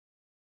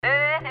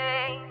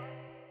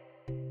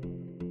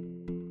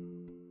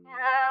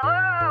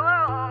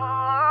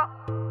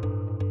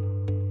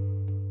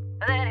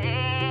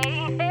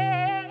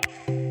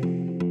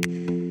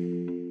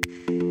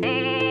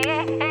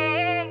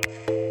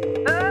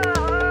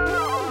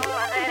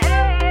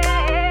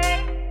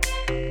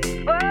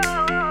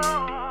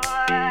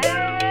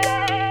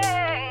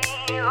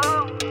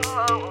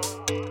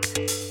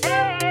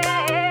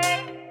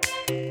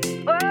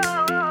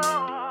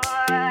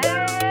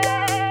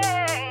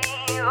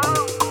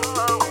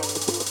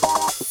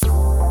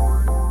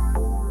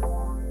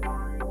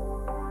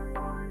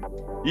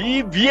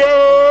Y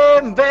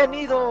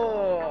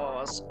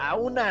bienvenidos a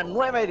una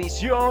nueva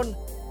edición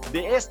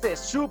de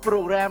su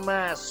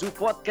programa, su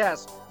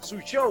podcast, su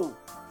show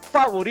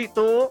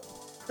favorito,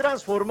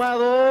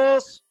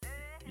 Transformados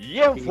y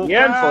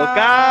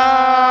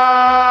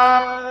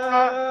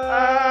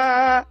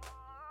Enfoca2.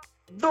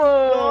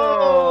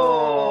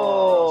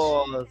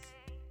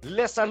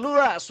 Les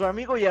saluda a su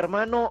amigo y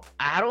hermano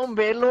Aarón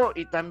Velo,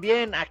 y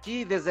también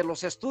aquí desde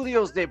los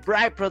estudios de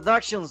Bright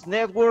Productions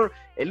Network,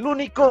 el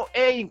único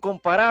e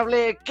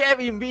incomparable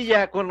Kevin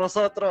Villa con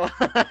nosotros.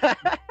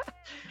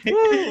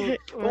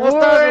 ¿Cómo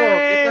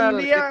estás, bro?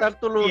 ¿Qué tal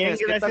tu lunes? Bien,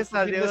 ¿Qué tal tu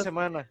fin Dios. de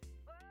semana?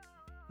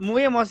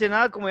 Muy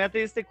emocionado, como ya te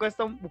diste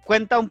cuenta,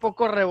 un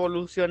poco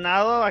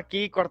revolucionado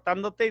aquí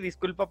cortándote, y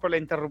disculpa por la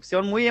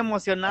interrupción. Muy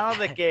emocionado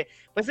de que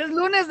pues es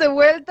lunes de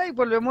vuelta y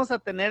volvemos a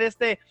tener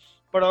este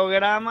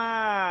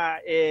programa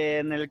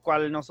en el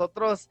cual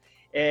nosotros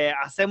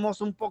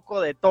hacemos un poco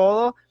de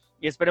todo,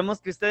 y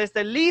esperemos que usted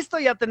esté listo.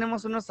 Ya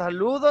tenemos unos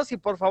saludos y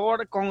por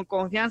favor, con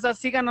confianza,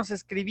 síganos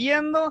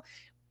escribiendo.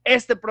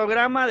 Este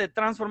programa de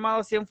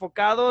Transformados y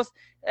Enfocados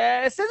se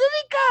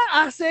dedica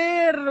a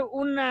hacer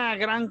una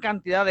gran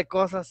cantidad de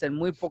cosas en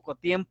muy poco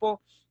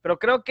tiempo, pero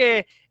creo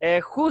que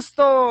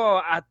justo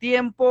a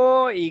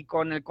tiempo y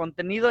con el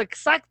contenido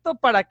exacto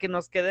para que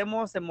nos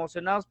quedemos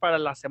emocionados para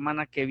la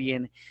semana que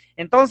viene.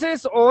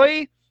 Entonces,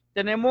 hoy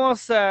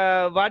tenemos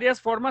varias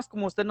formas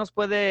como usted nos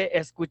puede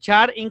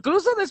escuchar,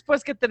 incluso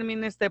después que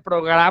termine este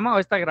programa o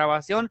esta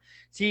grabación.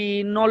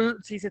 Si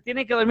se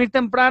tiene que dormir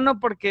temprano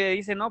porque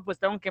dice, no, pues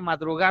tengo que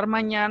madrugar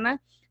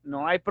mañana,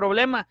 no hay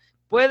problema.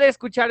 Puede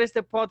escuchar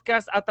este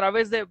podcast a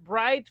través de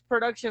Bright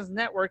Productions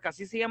Network,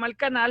 así se llama el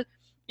canal,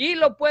 y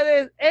lo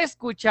puede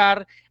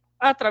escuchar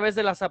a través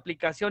de las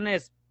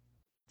aplicaciones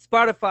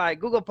Spotify,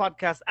 Google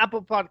Podcast,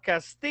 Apple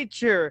Podcast,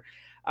 Stitcher,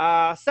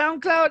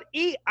 SoundCloud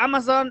y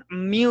Amazon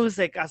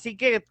Music. Así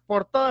que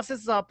por todas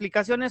esas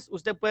aplicaciones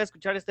usted puede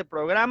escuchar este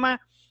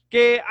programa.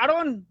 Que,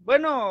 Aarón,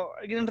 bueno,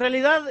 en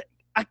realidad,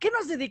 ¿a qué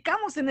nos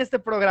dedicamos en este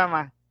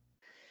programa?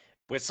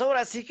 Pues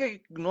ahora sí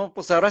que, no,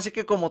 pues ahora sí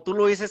que como tú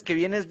lo dices, que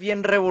vienes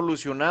bien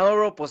revolucionado,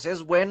 bro, pues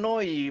es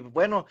bueno. Y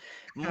bueno,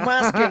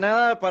 más que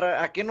nada,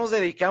 ¿a qué nos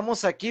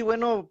dedicamos aquí?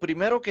 Bueno,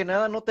 primero que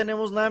nada, no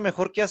tenemos nada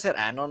mejor que hacer.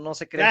 No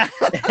se cree.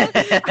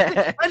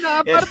 Bueno,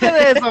 aparte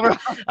de eso, bro.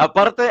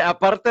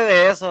 Aparte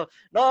de eso.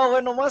 No,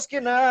 bueno, más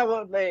que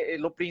nada,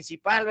 lo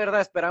principal,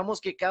 ¿verdad? Esperamos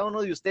que cada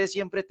uno de ustedes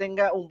siempre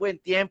tenga un buen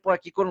tiempo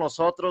aquí con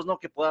nosotros, ¿no?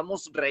 Que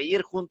podamos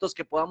reír juntos,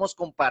 que podamos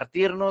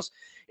compartirnos,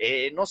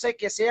 no sé,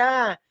 que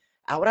sea...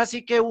 Ahora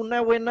sí que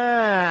una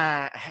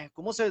buena,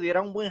 ¿cómo se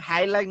diera? Un buen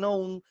highlight, ¿no?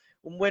 Un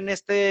buen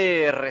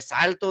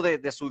resalto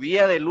de su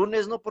día de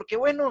lunes, ¿no? Porque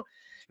bueno,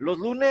 los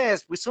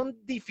lunes pues son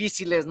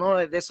difíciles, ¿no?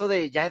 De eso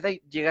de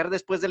llegar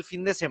después del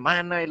fin de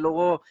semana y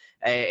luego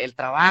el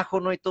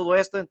trabajo, ¿no? Y todo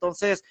esto.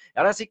 Entonces,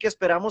 ahora sí que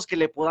esperamos que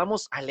le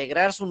podamos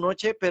alegrar su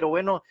noche, pero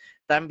bueno,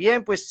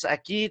 también pues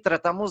aquí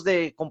tratamos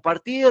de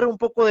compartir un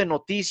poco de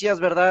noticias,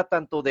 ¿verdad?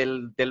 Tanto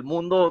del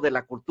mundo de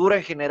la cultura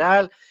en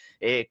general,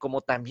 como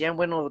también,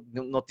 bueno,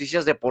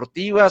 noticias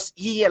deportivas,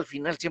 y al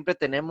final siempre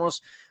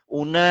tenemos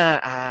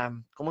una,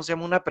 ¿cómo se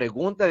llama? Una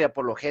pregunta de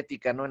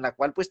apologética, ¿no? En la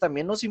cual pues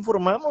también nos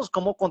informamos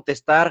cómo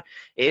contestar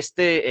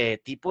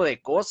tipo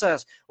de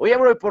cosas. Oye,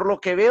 bro, por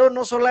lo que veo,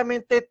 no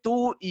solamente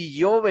tú y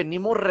yo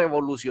venimos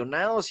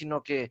revolucionados,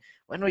 sino que,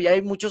 bueno, ya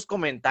hay muchos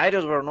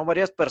comentarios, bro, ¿no?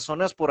 Varias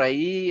personas por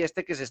ahí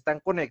que se están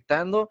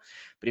conectando.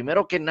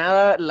 Primero que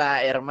nada,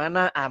 la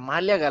hermana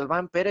Amalia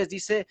Galván Pérez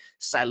dice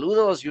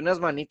saludos y unas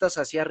manitas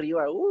hacia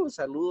arriba.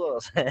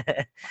 Saludos.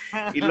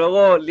 Y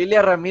luego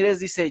Lilia Ramírez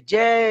dice,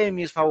 yay,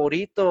 mis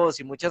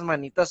favoritos, y muchas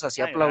manitas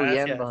así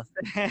aplaudiendo.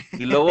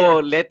 Y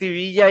luego Leti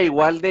Villa,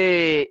 igual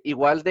de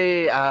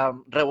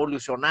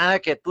revolucionada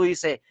que tú,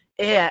 dice,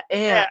 ea.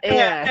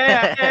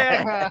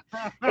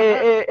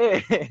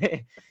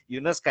 Y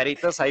unas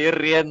caritas ahí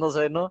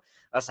riéndose, ¿no?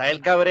 Asael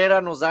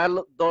Cabrera nos da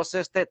dos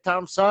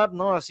thumbs up,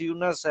 ¿no? Así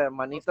unas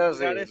manitas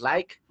de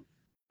like.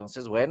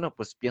 Entonces, bueno,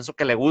 pues pienso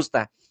que le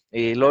gusta.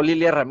 Luego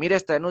Lilia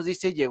Ramírez también nos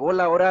dice, llegó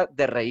la hora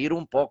de reír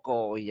un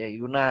poco, y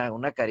hay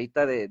una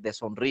carita de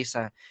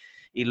sonrisa.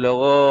 Y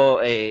luego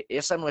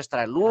esa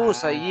nuestra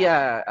luz ahí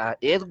a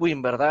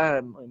Edwin,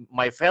 ¿verdad?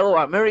 My fellow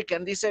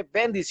American dice,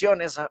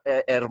 bendiciones,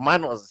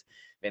 hermanos.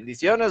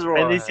 Bendiciones, bro.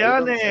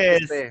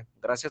 Bendiciones.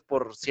 Gracias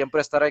por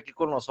siempre estar aquí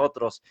con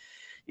nosotros.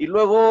 Y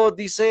luego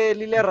dice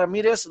Lilia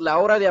Ramírez, la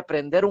hora de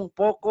aprender un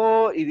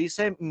poco, y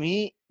dice,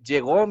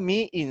 llegó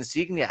mi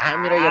insignia.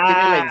 Mira, ya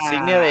tiene la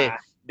insignia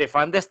de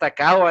fan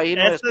destacado ahí,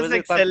 ¿no? Esto es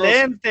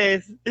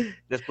excelente.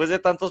 Después de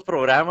tantos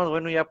programas,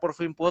 bueno, ya por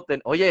fin puedo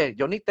tener. Oye,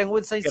 yo ni tengo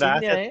esa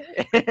insignia,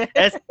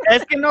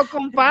 Es que no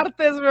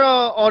compartes,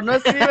 bro, o no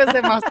escribes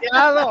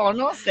demasiado, o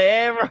no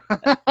sé, bro.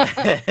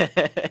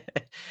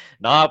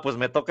 No, pues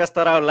me toca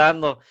estar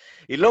hablando.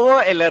 Y luego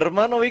el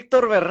hermano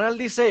Víctor Bernal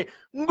dice,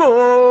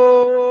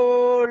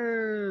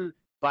 ¡gol!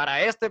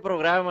 Para este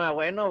programa.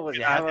 Bueno, pues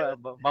ya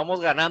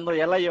vamos ganando,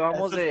 ya la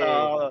llevamos de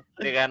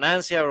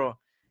ganancia, bro.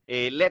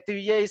 Leti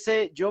Villa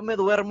dice, yo me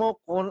duermo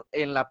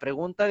en la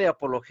pregunta de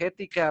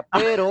apologética,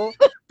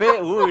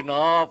 Uy,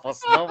 no, pues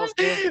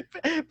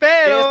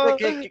Pero...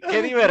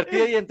 qué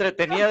divertida y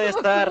entretenida de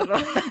estar, ¿no?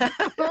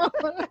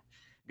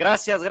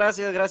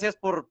 Gracias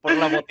por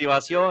la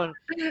motivación.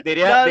 No,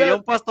 Diría no.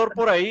 un pastor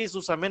por ahí,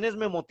 sus amenes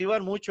me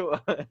motivan mucho.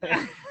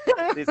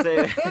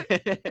 Dice,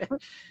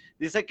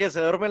 dice que se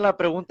duerme en la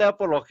pregunta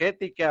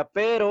apologética,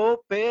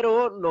 pero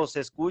los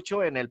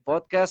escucho en el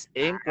podcast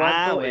en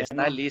cuanto está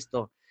Bueno.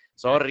 listo.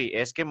 Sorry,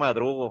 es que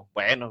madrugo.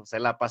 Bueno, se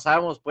la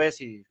pasamos pues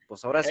y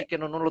pues ahora sí que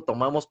no nos lo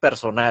tomamos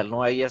personal,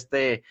 ¿no? Ahí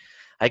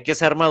hay que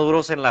ser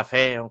maduros en la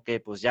fe, aunque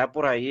pues ya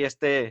por ahí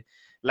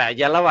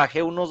ya la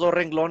bajé unos 2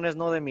 renglones,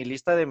 ¿no? De mi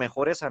lista de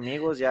mejores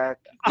amigos, ya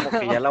como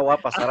que ya la voy a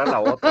pasar a la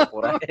otra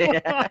por ahí.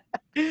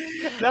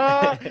 No,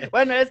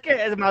 bueno, es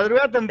que es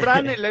madruga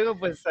temprano y luego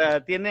pues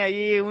tiene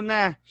ahí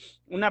una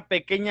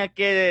pequeña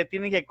que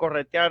tiene que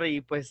corretear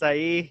y pues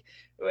ahí,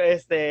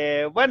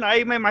 bueno,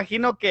 ahí me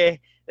imagino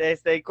que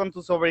con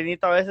tu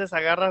sobrinito a veces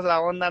agarras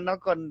la onda, ¿no?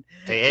 Con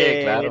Sí,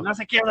 que claro. no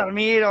se quiere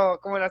dormir o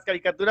como las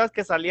caricaturas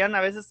que salían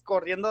a veces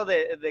corriendo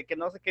de que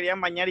no se querían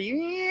bañar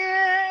y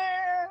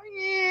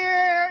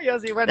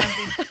así, bueno, en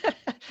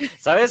fin.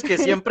 Sabes que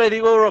siempre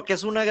digo, bro, que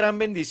es una gran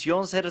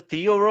bendición ser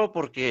tío, bro,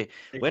 porque,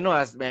 Sí, bueno,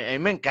 a mí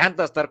me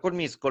encanta estar con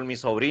mis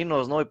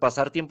sobrinos, ¿no? Y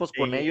pasar tiempos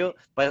con sí. ellos,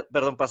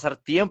 pasar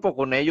tiempo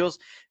con ellos,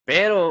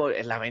 pero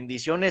la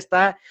bendición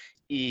está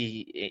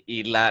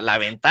y la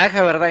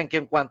ventaja, ¿verdad? En que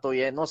en cuanto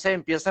ya, no sé,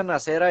 empiezan a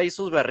hacer ahí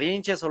sus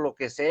berrinches o lo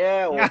que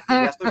sea, o pues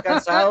ya estoy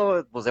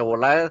cansado, pues de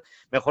volar,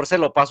 mejor se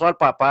lo paso al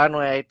papá,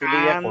 ¿no? Y ahí tú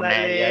lidia con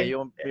él, ya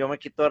Ándale. yo me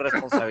quito de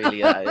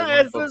responsabilidades, ¿no? Eso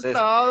es Entonces,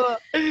 todo.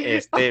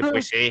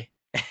 pues sí.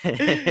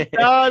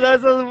 No, no,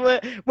 eso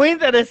es muy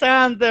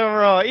interesante,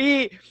 bro.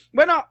 Y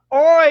bueno,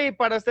 hoy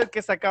para usted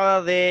que se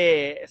acaba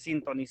de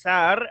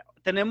sintonizar,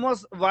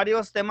 tenemos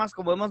varios temas,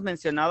 como hemos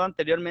mencionado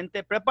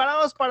anteriormente,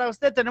 preparados para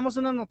usted. Tenemos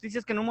unas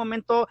noticias que en un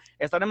momento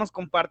estaremos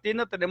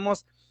compartiendo.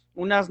 Tenemos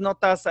unas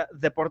notas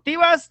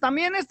deportivas.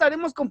 También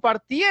estaremos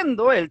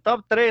compartiendo el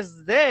top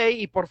 3 de,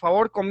 y por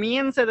favor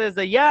comience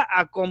desde ya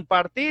a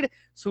compartir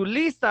su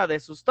lista de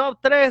sus top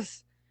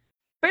 3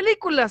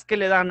 películas que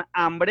le dan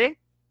hambre.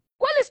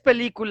 ¿Cuáles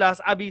películas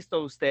ha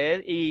visto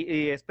usted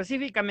y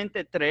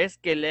específicamente 3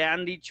 que le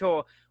han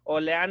dicho o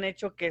le han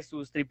hecho que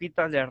sus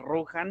tripitas le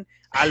rujan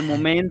al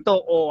momento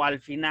o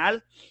al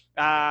final?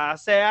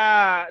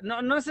 Sea,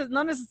 no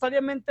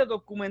necesariamente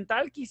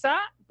documental quizá,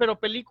 pero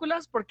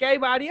películas, porque hay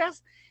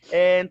varias.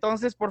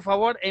 Entonces, por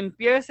favor,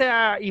 empiece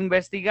a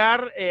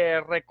investigar,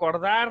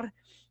 recordar,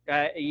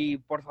 y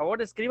por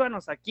favor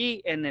escríbanos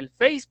aquí en el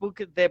Facebook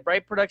de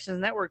Bright Productions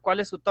Network cuál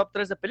es su top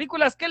 3 de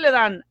películas que le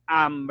dan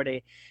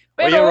hambre.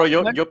 Oye, Pero,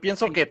 bro, bueno, yo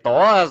pienso sí, que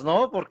todas,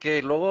 ¿no?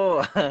 Porque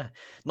luego,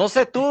 no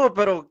sé tú,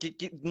 pero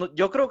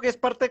yo creo que es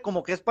parte,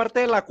 como que es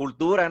parte de la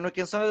cultura, ¿no?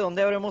 Quién sabe de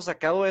dónde habremos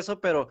sacado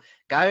eso, pero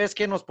cada vez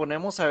que nos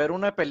ponemos a ver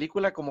una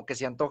película, como que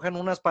se antojan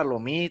unas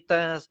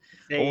palomitas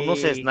o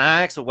unos sí.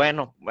 snacks, o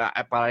bueno,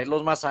 para ir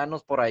los más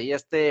sanos, por ahí,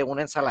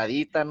 una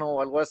ensaladita, ¿no?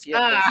 O algo así,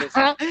 entonces.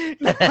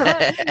 No,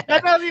 ya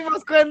nos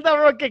dimos cuenta,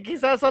 bro, que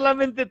quizás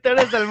solamente tú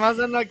eres el más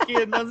sano aquí,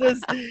 entonces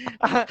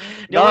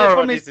yo voy No, por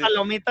bro, mis dice,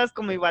 palomitas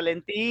con mi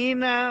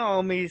Valentina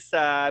o mis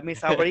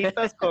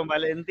sabritas con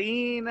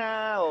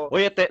Valentina o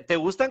oye, ¿te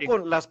gustan sí,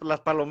 con las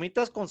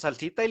palomitas con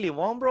salsita y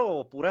limón, bro,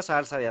 o pura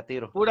salsa de a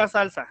tiro? pura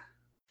salsa.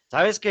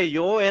 Sabes que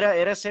yo era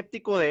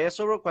escéptico de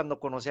eso, bro. Cuando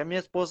conocí a mi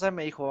esposa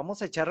me dijo,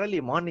 vamos a echarle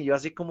limón. Y yo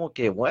así como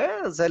que,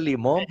 bueno, o sea,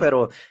 limón,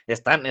 pero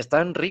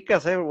están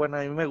ricas, Bueno,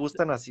 a mí me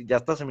gustan así, ya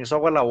hasta se me hizo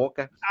agua la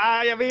boca.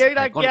 Ya voy a ir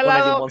Ahí aquí al con el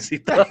lado.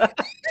 limoncito.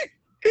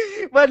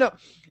 Bueno,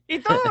 y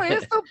todo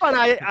esto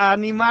para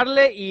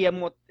animarle y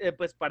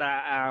pues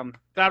para,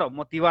 claro,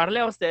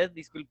 motivarle a usted,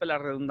 disculpe la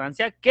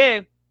redundancia,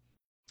 que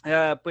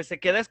pues se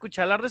queda a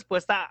escuchar la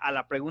respuesta a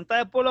la pregunta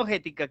de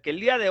apologética que el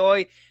día de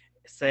hoy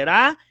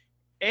será: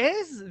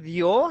 ¿es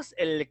Dios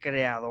el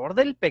creador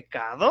del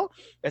pecado?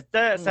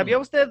 ¿Se había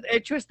Mm. usted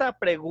hecho esta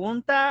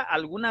pregunta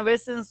alguna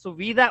vez en su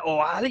vida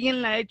o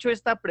alguien le ha hecho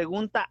esta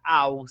pregunta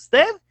a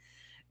usted?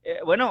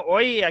 Bueno,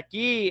 hoy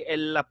aquí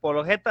el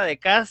apologeta de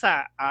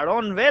casa,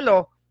 Aarón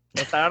Velo,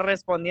 estará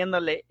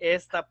respondiéndole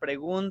esta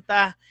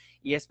pregunta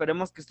y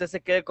esperemos que usted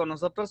se quede con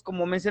nosotros.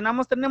 Como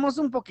mencionamos, tenemos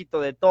un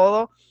poquito de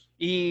todo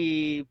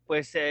y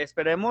pues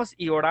esperemos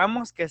y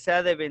oramos que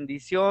sea de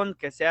bendición,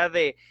 que sea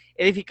de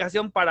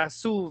edificación para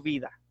su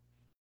vida.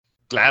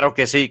 Claro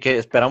que sí, que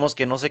esperamos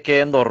que no se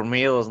queden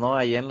dormidos, ¿no?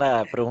 Ahí en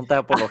la pregunta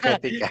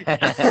apologética.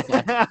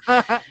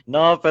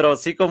 No, pero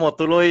sí, como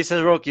tú lo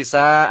dices, bro,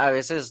 quizá a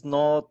veces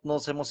no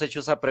nos hemos hecho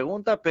esa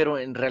pregunta, pero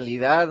en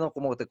realidad, ¿no?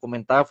 Como te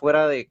comentaba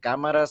fuera de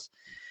cámaras,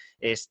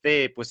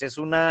 pues es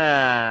un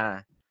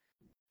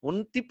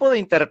tipo de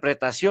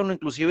interpretación,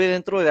 inclusive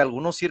dentro de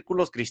algunos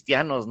círculos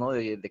cristianos, ¿no?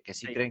 De que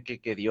sí Sí, creen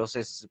que Dios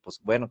es,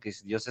 pues bueno, que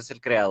Dios es el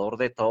creador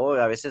de todo,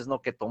 a veces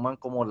no, que toman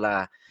como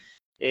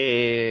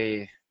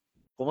eh,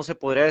 ¿cómo se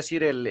podría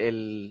decir?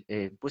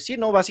 Pues sí,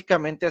 ¿no?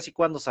 Básicamente así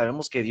cuando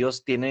sabemos que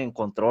Dios tiene en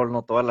control,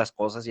 ¿no? Todas las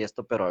cosas y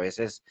esto, pero a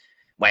veces,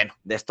 bueno,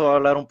 de esto voy a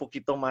hablar un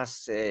poquito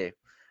más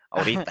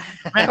ahorita.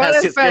 Mejor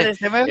Así es que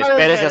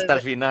espérese hasta el espérese.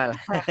 final.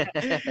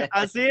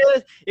 Así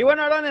es. Y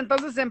bueno, Aaron,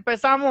 entonces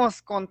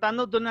empezamos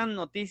contándote unas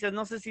noticias.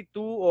 No sé si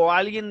tú o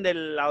alguien de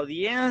la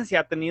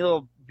audiencia ha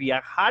tenido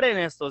viajar en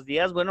estos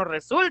días. Bueno,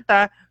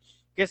 resulta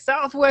que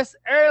Southwest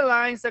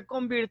Airlines se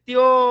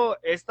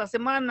convirtió esta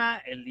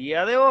semana, el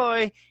día de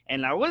hoy,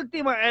 en la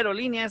última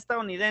aerolínea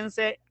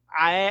estadounidense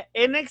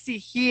en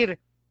exigir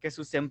que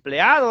sus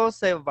empleados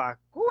se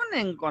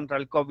vacunen contra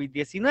el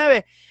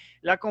COVID-19.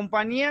 La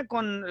compañía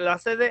con la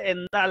sede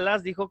en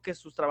Dallas dijo que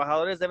sus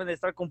trabajadores deben de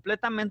estar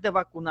completamente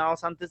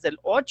vacunados antes del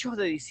 8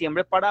 de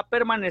diciembre para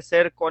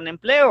permanecer con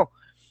empleo.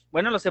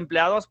 Bueno, los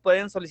empleados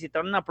pueden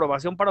solicitar una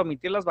aprobación para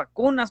omitir las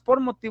vacunas por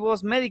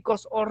motivos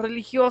médicos o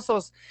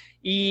religiosos.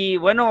 Y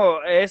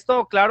bueno,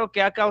 esto claro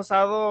que ha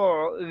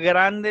causado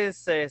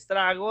grandes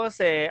estragos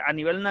a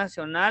nivel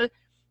nacional.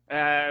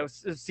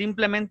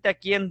 Simplemente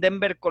aquí en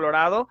Denver,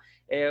 Colorado,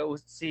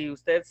 si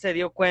usted se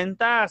dio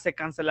cuenta, se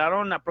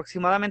cancelaron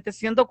aproximadamente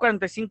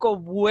 145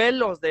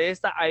 vuelos de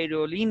esta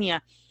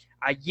aerolínea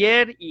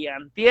ayer y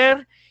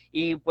antier,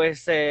 y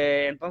pues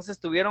entonces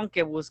tuvieron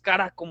que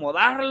buscar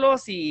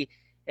acomodarlos, y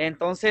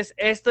entonces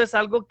esto es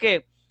algo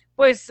que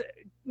pues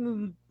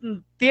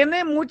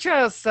tiene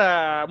muchas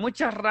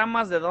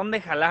ramas de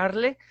dónde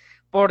jalarle,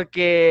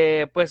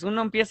 porque pues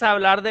uno empieza a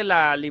hablar de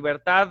la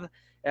libertad,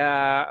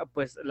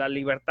 pues la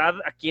libertad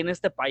aquí en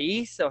este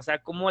país. O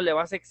sea, ¿cómo le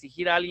vas a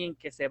exigir a alguien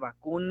que se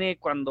vacune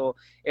cuando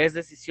es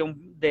decisión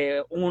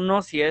de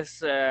uno, si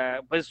es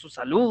pues su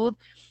salud?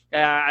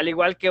 Al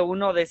igual que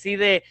uno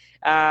decide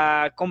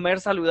comer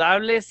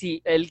saludable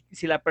si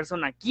la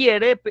persona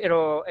quiere,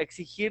 pero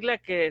exigirle a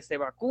que se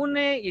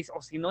vacune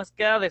o si no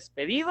queda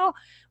despedido.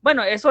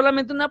 Bueno, es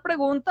solamente una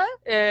pregunta.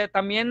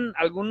 También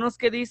algunos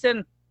que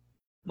dicen,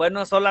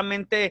 bueno,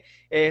 solamente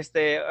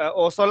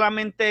o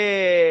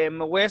solamente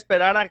me voy a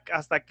esperar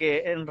hasta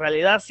que en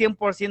realidad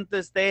 100%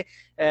 esté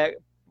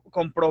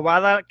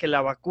comprobada que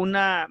la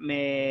vacuna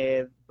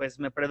pues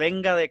me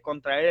prevenga de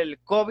contraer el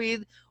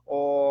COVID,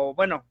 o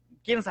bueno,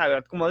 quién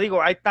sabe. Como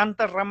digo, hay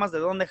tantas ramas de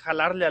donde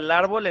jalarle al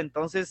árbol.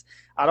 Entonces,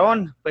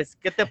 Aarón, pues,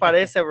 ¿qué te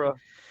parece, bro?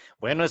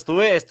 Bueno,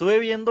 estuve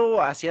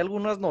viendo así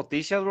algunas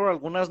noticias, bro,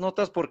 algunas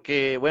notas,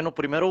 porque, bueno,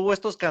 primero hubo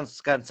estos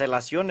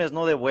cancelaciones,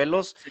 ¿no? De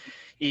vuelos, Sí.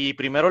 y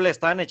primero le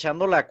estaban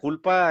echando la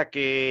culpa a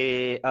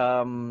que,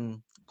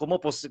 como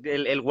pues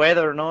el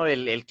weather, ¿no?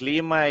 El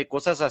clima y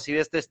cosas así de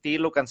este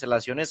estilo,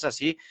 cancelaciones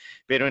así,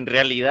 pero en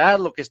realidad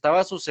lo que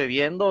estaba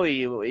sucediendo,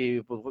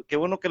 y pues qué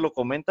bueno que lo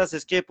comentas,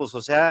 es que, pues,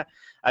 o sea,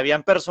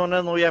 habían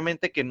personas, ¿no?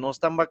 Obviamente, que no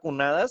están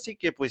vacunadas y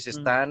que pues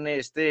están,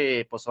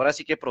 pues ahora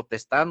sí que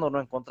protestando,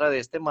 ¿no? En contra de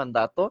este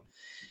mandato.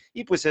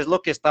 Y pues es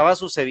lo que estaba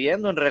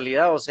sucediendo en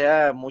realidad. O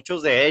sea,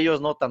 muchos de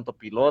ellos, ¿no? Tanto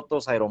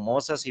pilotos,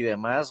 aeromosas y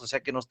demás, o sea,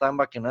 que no estaban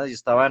vacunados y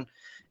estaban,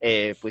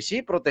 pues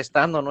sí,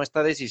 protestando, ¿no?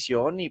 Esta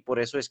decisión, y por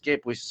eso es que,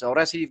 pues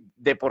ahora sí,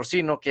 de por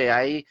sí, ¿no? Que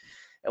hay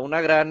una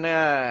gran,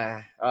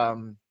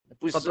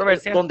 pues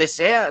Controversial.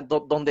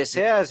 donde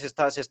sea, se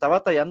está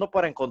batallando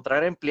para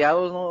encontrar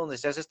empleados, ¿no? Donde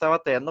sea, se está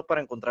batallando para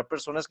encontrar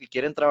personas que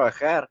quieren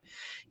trabajar.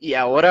 Y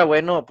ahora,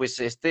 bueno,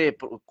 pues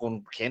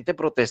con gente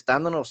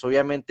protestándonos,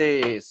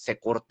 obviamente se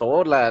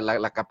cortó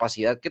la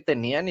capacidad que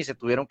tenían y se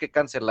tuvieron que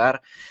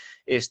cancelar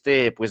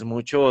pues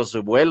muchos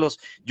vuelos.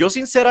 Yo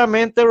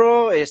sinceramente,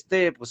 bro,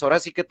 pues ahora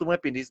sí que tú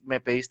me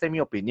pediste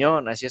mi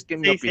opinión, así es que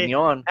Sí, sí.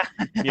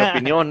 mi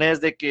opinión es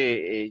de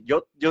que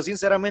yo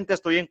sinceramente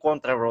estoy en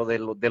contra, bro,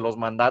 de los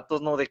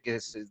mandatos, ¿no? De que,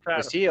 pues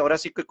Claro. sí, ahora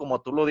sí que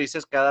como tú lo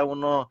dices, cada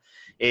uno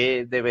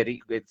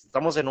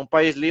estamos en un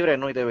país libre,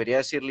 ¿no? Y debería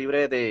decir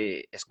libre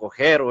de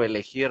escoger o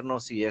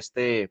elegirnos si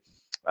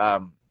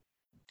um,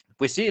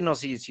 pues sí, no,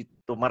 si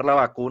tomar la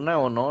vacuna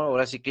o no.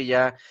 Ahora sí que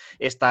ya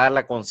está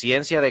la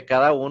conciencia de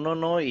cada uno,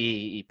 ¿no?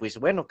 Y pues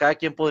bueno, cada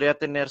quien podría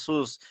tener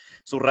sus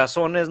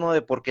razones, ¿no?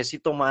 De por qué sí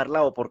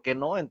tomarla o por qué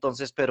no.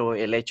 Entonces, pero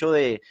el hecho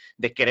de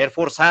querer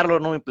forzarlo,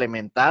 ¿no?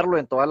 Implementarlo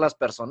en todas las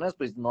personas,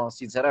 pues no,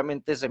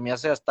 sinceramente se me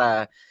hace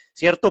hasta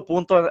cierto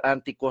punto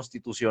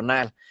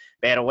anticonstitucional.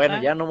 Pero bueno,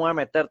 Ah, ya no me voy a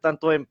meter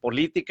tanto en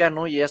política,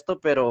 ¿no? Y esto,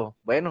 pero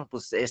bueno,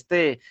 pues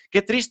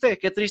qué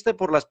triste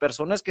por las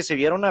personas que se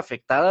vieron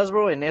afectadas,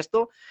 bro, en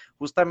esto.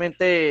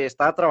 Justamente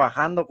estaba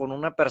trabajando con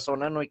una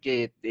persona, ¿no? Y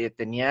que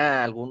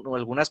tenía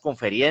algunas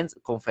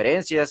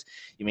conferencias,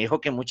 y me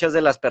dijo que muchas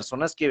de las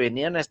personas que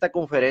venían a esta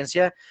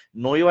conferencia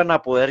no iban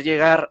a poder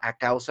llegar a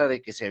causa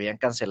de que se habían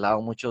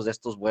cancelado muchos de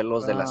estos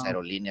vuelos de las wow.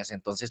 aerolíneas.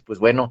 Entonces, pues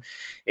bueno,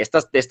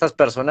 estas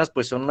personas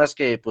pues son las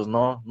que pues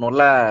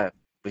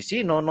pues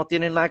sí, no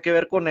tienen nada que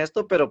ver con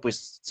esto, pero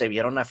pues se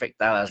vieron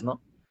afectadas,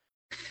 ¿no?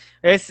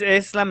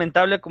 Es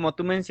lamentable, como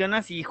tú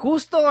mencionas, y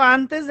justo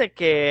antes de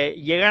que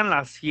llegan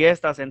las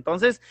fiestas.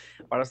 Entonces,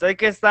 para usted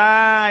que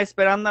está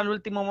esperando al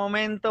último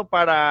momento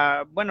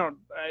para, bueno,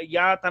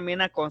 ya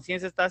también a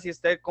conciencia está si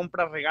usted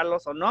compra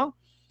regalos o no.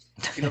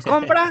 Si los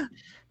compra,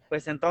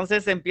 pues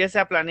entonces empiece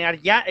a planear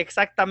ya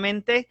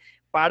exactamente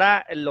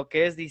para lo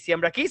que es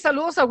diciembre. Aquí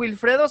saludos a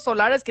Wilfredo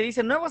Solares, que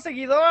dice: nuevo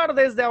seguidor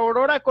desde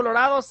Aurora,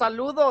 Colorado.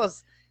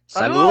 Saludos.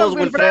 Saludos, Saludos,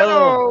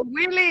 Wilfredo.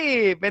 Wilfredo.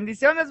 Willy,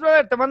 bendiciones,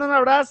 brother. Te mando un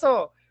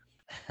abrazo.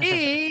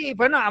 Y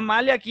bueno,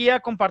 Amalia aquí ya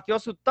compartió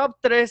su top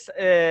 3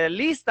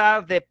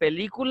 lista de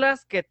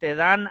películas que te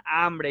dan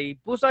hambre. Y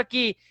puso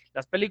aquí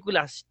las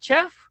películas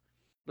Chef,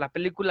 la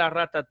película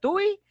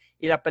Ratatouille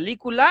y la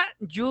película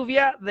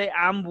Lluvia de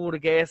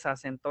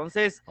Hamburguesas.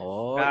 Entonces,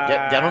 Oh,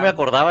 ya no me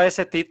acordaba de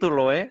ese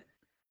título, ¿eh?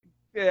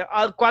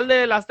 ¿cuál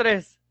de las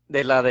tres?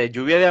 De la de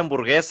lluvia de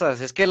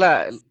hamburguesas. Es que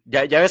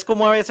ya ves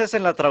cómo a veces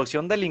en la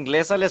traducción del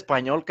inglés al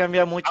español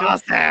cambia mucho. O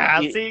sea,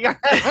 Y sí.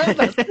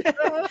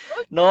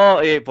 no,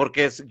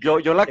 porque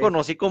yo la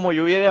conocí como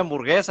lluvia de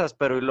hamburguesas,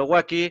 pero y luego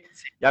aquí,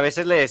 y a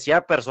veces le decía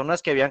a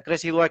personas que habían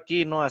crecido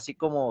aquí, ¿no? Así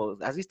como,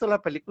 ¿has visto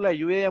la película de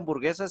lluvia de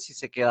hamburguesas? Y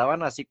se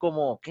quedaban así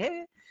como,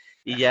 ¿qué?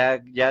 Y ya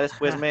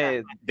después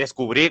me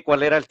descubrí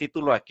cuál era el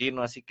título aquí,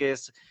 ¿no? Así que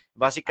es Ah,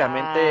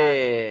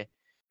 básicamente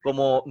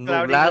como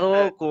la original.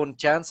 nublado con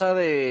chance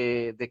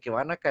de que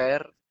van a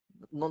caer,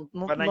 Van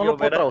a no lo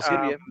puedo llover traducir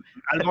bien.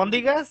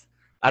 albóndigas.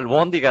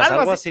 Albóndigas,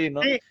 Algo algo así, así,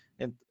 ¿no? sí.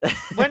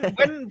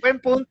 Buen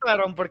punto,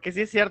 Aaron, porque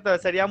sí es cierto,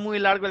 sería muy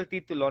largo el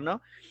título,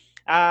 ¿no?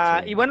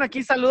 Y Sí. bueno,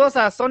 aquí saludos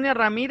a Sonia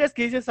Ramírez,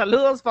 que dice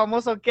saludos,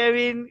 famoso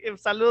Kevin.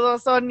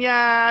 Saludos,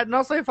 Sonia.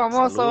 No soy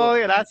famoso, Saludos.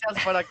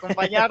 gracias por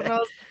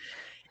acompañarnos.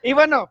 Y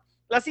bueno,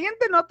 la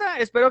siguiente nota,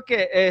 espero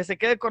que se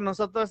quede con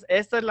nosotros.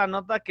 Esta es la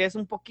nota que es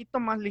un poquito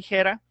más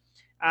ligera.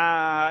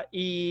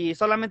 Y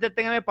solamente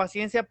téngame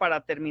paciencia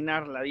para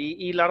terminarla.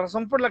 Y la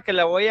razón por la que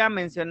la voy a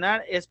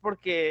mencionar es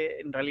porque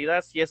en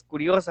realidad sí es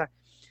curiosa.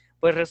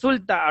 Pues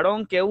resulta,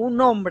 Aarón, que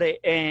un hombre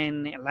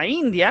en la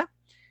India,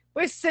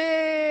 pues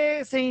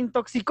se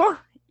intoxicó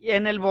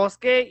en el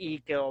bosque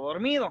y quedó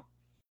dormido. En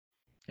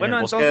el Bueno,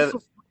 entonces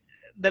bosque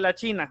de la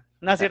China,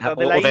 no es cierto,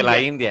 de la o de la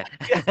India.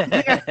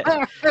 India.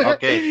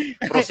 Ok,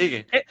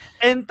 prosigue.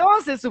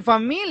 Entonces su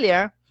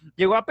familia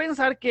llegó a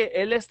pensar que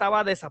él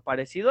estaba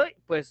desaparecido y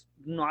pues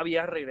no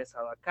había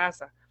regresado a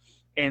casa.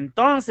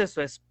 Entonces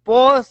su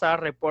esposa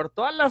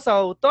reportó a las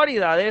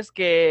autoridades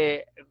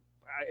que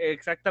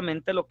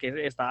exactamente lo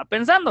que estaba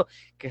pensando,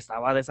 que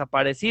estaba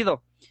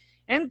desaparecido.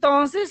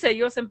 Entonces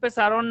ellos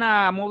empezaron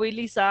a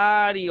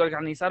movilizar y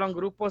organizaron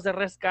grupos de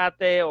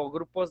rescate o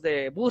grupos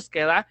de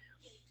búsqueda.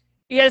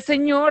 Y el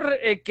señor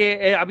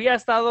que había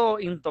estado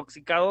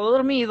intoxicado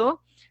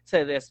dormido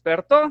se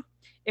despertó.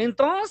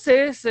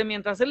 Entonces,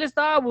 mientras él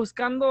estaba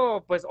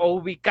buscando, pues, o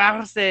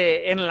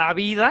ubicarse en la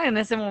vida en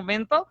ese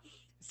momento,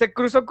 se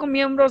cruzó con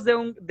miembros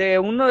de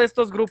uno de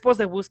estos grupos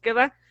de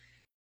búsqueda.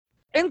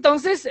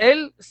 Entonces,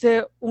 él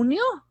se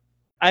unió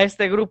a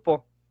este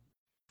grupo.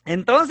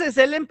 Entonces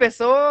él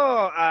empezó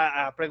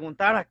a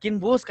preguntar a quién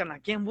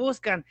buscan,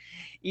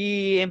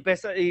 y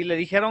le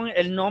dijeron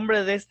el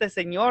nombre de este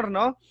señor,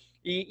 ¿no?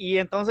 Y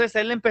entonces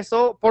él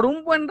empezó por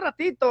un buen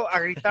ratito a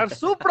gritar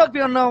su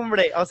propio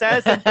nombre, o sea,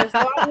 se empezó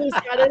a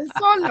buscar él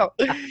solo.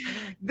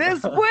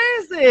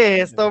 Después de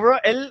esto, bro,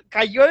 él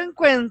cayó en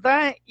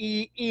cuenta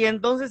y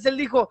entonces él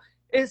dijo,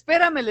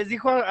 espérame, les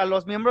dijo a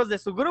los miembros de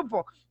su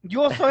grupo,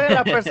 yo soy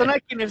la persona a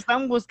quien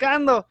están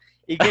buscando.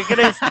 ¿Y qué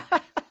crees?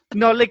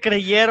 No le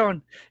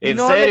creyeron, ¿En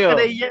serio?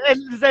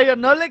 en serio,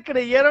 no le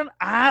creyeron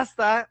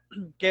hasta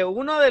que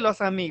uno de los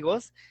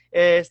amigos,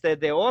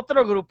 de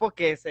otro grupo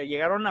que se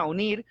llegaron a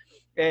unir,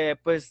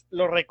 pues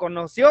lo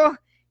reconoció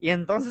y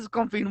entonces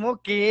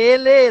confirmó que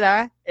él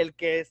era el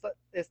que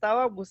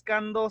estaba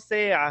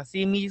buscándose a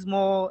sí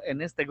mismo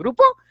en este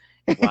grupo.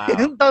 Wow.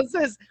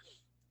 Entonces,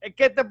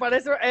 ¿qué te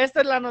parece?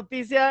 Esta es la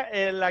noticia,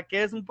 la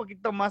que es un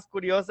poquito más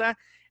curiosa.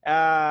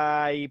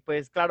 Y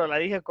pues claro, la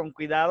dije con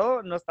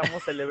cuidado, no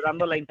estamos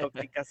celebrando la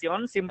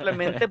intoxicación,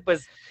 simplemente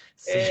pues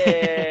Sí.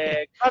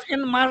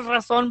 más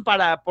razón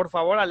para, por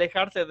favor,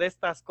 alejarse de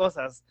estas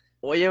cosas.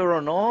 Oye,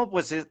 bro, no,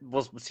 pues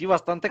sí,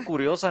 bastante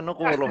curiosa, ¿no?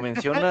 Como lo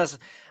mencionas,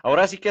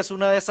 ahora sí que es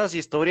una de esas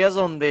historias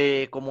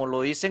donde, como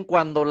lo dicen,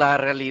 cuando la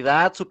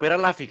realidad supera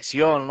la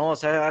ficción, ¿no? O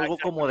sea, algo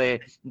como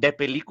Exactamente. de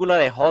película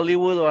de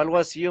Hollywood o algo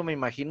así, o me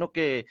imagino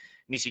que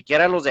ni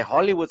siquiera a los de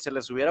Hollywood se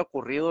les hubiera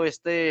ocurrido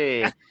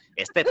este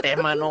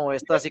tema, ¿no?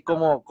 Esto así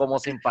como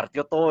se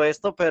impartió todo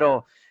esto,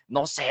 pero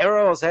no sé,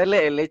 bro, o sea,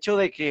 el hecho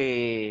de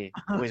que,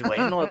 pues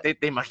bueno,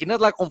 te imaginas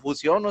la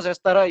confusión, o sea,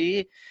 estar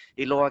ahí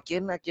y luego, ¿a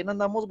quién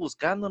andamos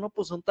buscando? No,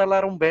 pues un tal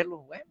Aaron Velo,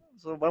 bueno,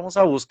 pues, vamos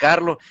a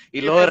buscarlo. Y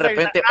Y luego de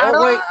empieza a gritar, repente, oh,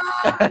 güey.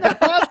 ¡Aarón!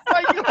 ¡No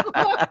soy yo!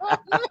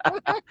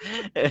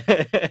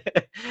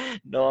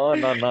 No,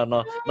 no, no,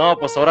 no. No,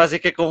 pues ahora sí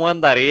que cómo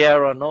andaría,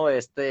 bro, ¿no?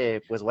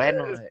 Pues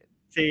bueno,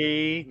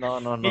 Sí. no,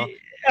 no, no.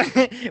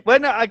 Y,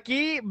 bueno,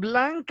 aquí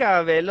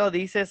Blanca Velo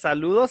dice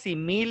saludos y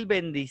mil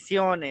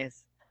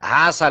bendiciones.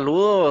 Ah,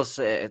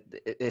 saludos.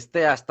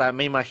 Hasta,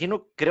 me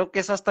imagino, creo que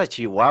es hasta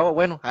Chihuahua.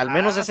 Bueno, al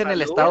menos es en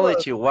el estado de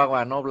Saludos.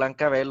 Chihuahua, ¿no?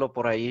 Blanca Velo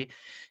por ahí,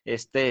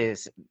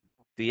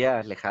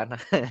 tía lejana.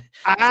 Sí,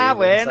 un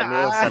Bueno.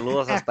 saludo,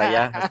 saludos hasta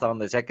allá, hasta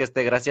donde sea que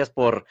esté. Gracias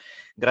por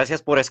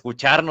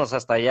escucharnos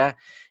hasta allá.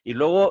 Y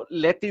luego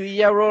Leti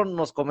Villabro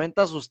nos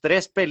comenta sus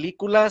 3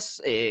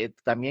 películas,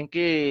 también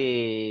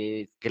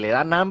que le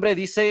dan hambre.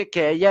 Dice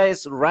que ella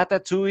es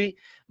Ratatouille,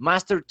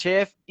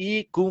 MasterChef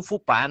y Kung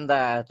Fu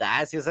Panda.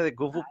 Ah, sí, ese de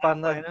Kung Fu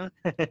Panda. Bueno.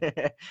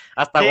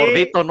 Hasta Sí,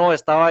 gordito, ¿no?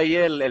 Estaba ahí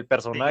el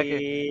personaje.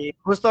 sí,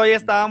 justo hoy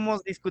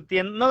estábamos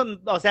discutiendo, no,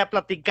 o sea,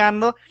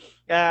 platicando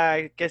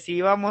que si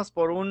íbamos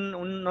por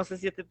no sé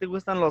si a ti te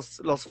gustan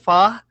los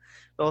pho,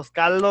 los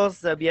caldos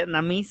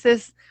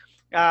vietnamices.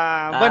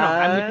 Bueno,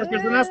 hay muchas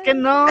personas que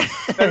no,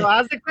 pero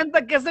haz de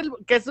cuenta que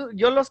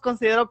yo los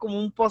considero como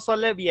un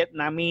pozole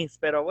vietnamís,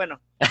 pero bueno,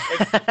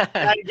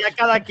 ya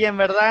cada quien,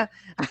 ¿verdad?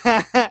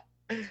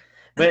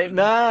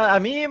 A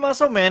mí más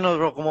o menos,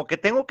 bro, como que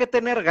tengo que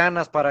tener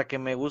ganas para que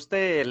me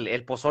guste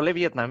el pozole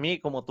vietnamí,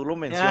 como tú lo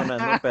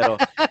mencionas, ¿no? Pero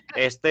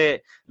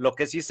lo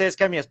que sí sé es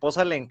que a mi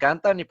esposa le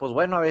encantan y pues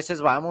bueno, a veces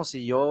vamos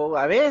y yo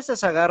a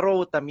veces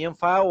agarro también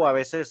fa o a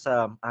veces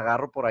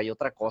agarro por ahí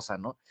otra cosa,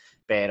 ¿no?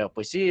 Pero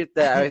pues sí,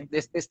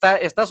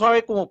 está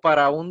suave como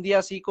para un día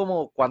así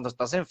como cuando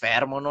estás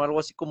enfermo, ¿no? Algo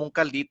así como un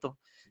caldito,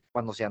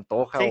 cuando se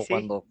antoja Sí, o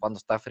sí. cuando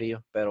está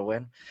frío, pero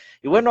bueno.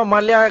 Y bueno,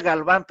 Amalia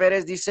Galván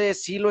Pérez dice,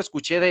 sí lo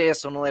escuché de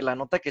eso, ¿no? De la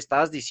nota que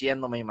estabas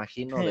diciendo, me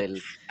imagino, de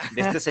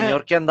este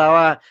señor que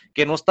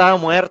no estaba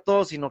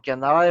muerto, sino que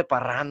andaba de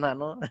parranda,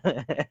 ¿no?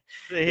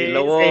 Y Sí,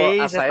 luego sí,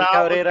 se Asael estaba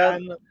Cabrera,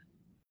 buscando.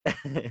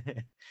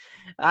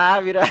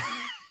 mira,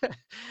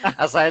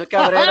 Asael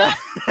Cabrera,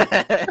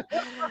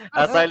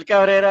 Asael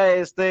Cabrera,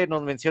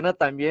 nos menciona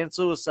también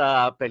sus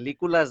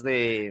películas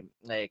que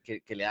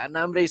le dan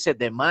hambre, dice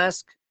The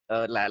Mask,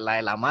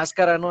 la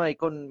máscara, ¿no? Ahí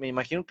me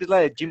imagino que es la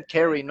de Jim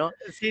Carrey, ¿no?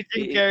 Sí,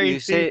 Jim Y Carrey,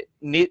 sí. dice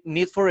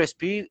Need for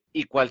Speed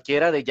y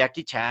cualquiera de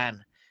Jackie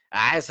Chan.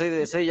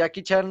 Ese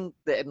Jackie Chan,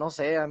 no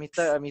sé, a mí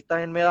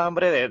también me da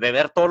hambre de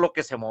ver todo lo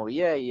que se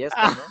movía y esto,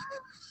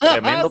 ¿no?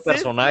 Tremendo Sí, es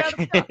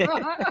personaje.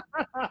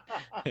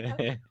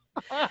 cierto.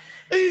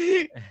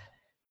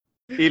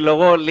 Y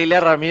luego Lilia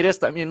Ramírez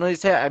también nos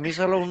dice, a mí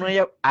solo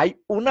hay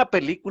una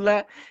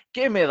película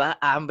que me da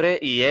hambre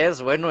y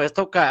es, bueno,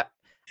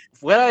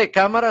 fuera de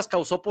cámaras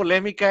causó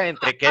polémica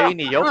entre Kevin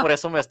y yo, por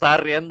eso me estaba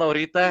riendo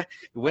ahorita.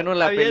 Y bueno,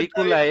 Está la bien, está bien.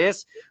 película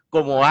es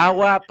Como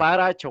agua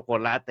para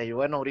chocolate. Y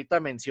bueno, ahorita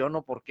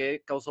menciono por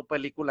qué causó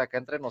película acá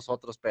entre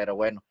nosotros, pero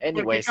bueno, ¿Por qué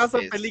anyways, causa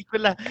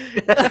película?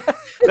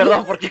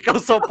 perdón, por qué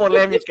causó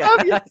polémica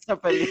Está bien. esa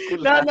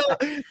película. No,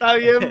 no, está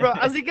bien, bro.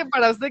 Así que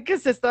para usted que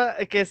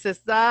se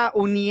está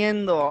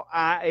uniendo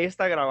a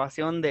esta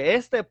grabación de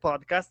este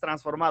podcast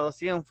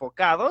Transformados y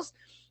Enfocados,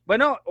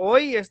 bueno,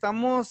 hoy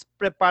estamos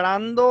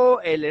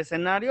preparando el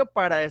escenario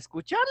para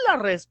escuchar la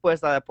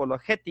respuesta de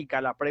apologética,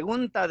 la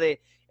pregunta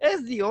de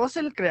 ¿es Dios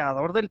el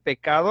creador del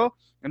pecado?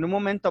 En un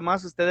momento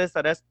más usted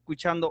estará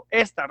escuchando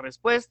esta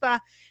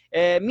respuesta.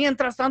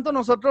 Mientras tanto,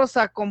 nosotros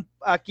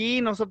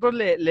nosotros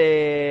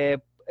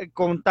le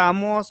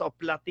contamos o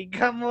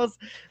platicamos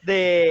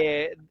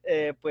de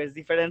pues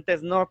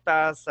diferentes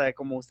notas,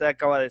 como usted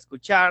acaba de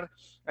escuchar.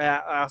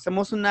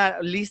 Hacemos una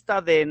lista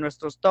de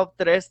nuestros top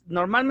 3,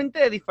 normalmente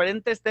de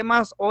diferentes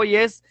temas. Hoy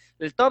es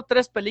el top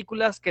 3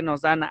 películas que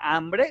nos dan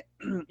hambre.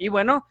 Y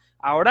bueno,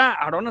 ahora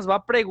Aaron nos va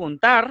a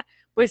preguntar,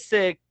 pues,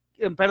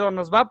 perdón,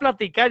 nos va a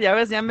platicar, ya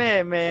ves, ya me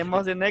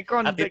emocioné A ti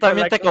con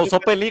también te causó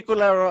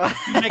película, bro.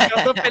 me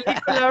causó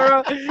película,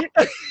 bro.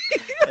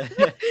 Ya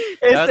me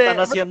están Este,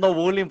 haciendo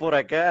bullying por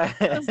acá.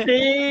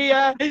 Sí,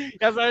 ya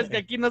sabes que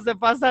aquí no se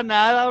pasa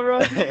nada, bro.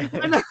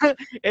 Bueno,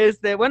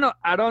 bueno,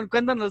 Aaron,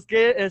 cuéntanos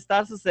qué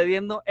está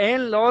sucediendo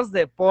en los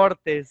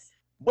deportes.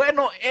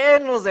 Bueno,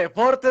 en los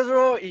deportes,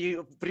 bro, y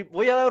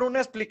voy a dar una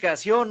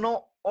explicación,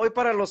 ¿no? Hoy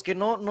para los que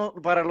no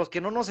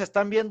nos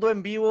están viendo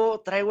en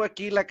vivo, traigo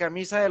aquí la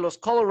camisa de los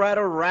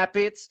Colorado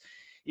Rapids.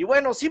 Y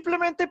bueno,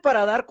 simplemente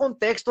para dar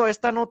contexto a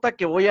esta nota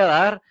que voy a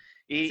dar,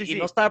 Sí, y no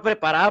sí. estaba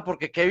preparada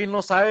porque Kevin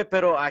no sabe,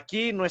 pero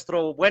aquí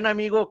nuestro buen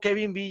amigo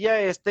Kevin Villa,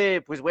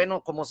 pues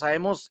bueno, como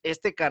sabemos,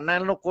 este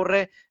canal no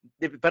corre,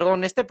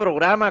 este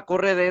programa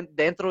corre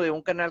dentro de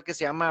un canal que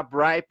se llama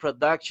Bright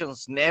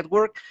Productions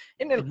Network,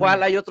 en el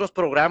cual hay otros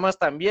programas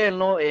también,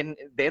 ¿no?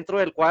 Dentro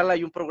del cual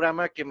hay un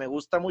programa que me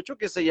gusta mucho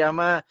que se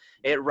llama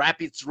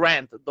Rapids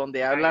Rant,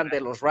 donde hablan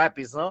de los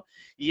Rapids, ¿no?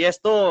 Y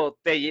esto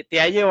te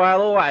ha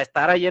llevado a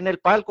estar ahí en el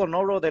palco,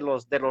 ¿no, bro? De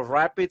los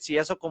Rapids y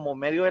eso como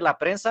medio de la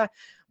prensa.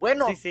 Sí,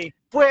 Bueno, sí.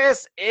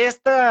 pues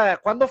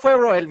 ¿cuándo fue,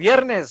 bro? El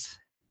viernes.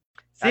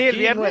 Sí, el Aquí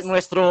viernes.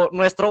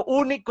 nuestro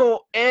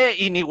único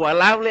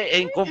inigualable e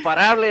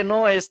incomparable,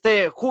 ¿no?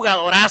 Este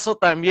jugadorazo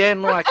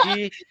también, ¿no?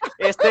 Aquí,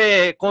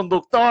 este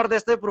conductor de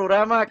este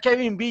programa,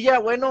 Kevin Villa,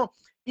 bueno,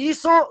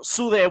 hizo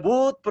su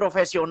debut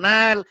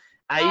profesional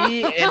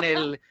ahí en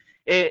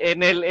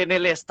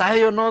el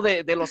estadio, ¿no?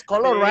 De los Sí,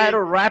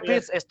 Colorado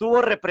Rapids,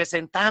 estuvo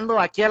representando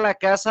aquí a la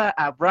casa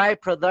a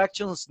Bright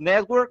Productions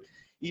Network.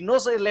 Y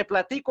no se le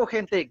platico,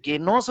 gente, que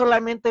no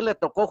solamente le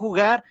tocó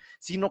jugar,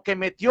 sino que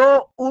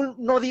metió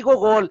no digo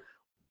gol,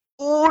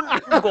 un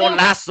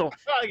golazo.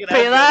 gracias,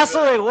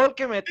 Pedazo bro. de gol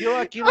que metió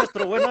aquí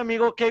nuestro buen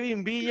amigo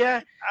Kevin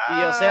Villa.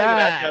 Y o sea,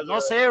 Gracias, no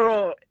bro. sé,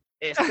 bro,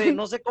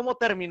 no sé cómo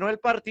terminó el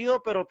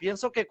partido, pero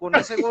pienso que con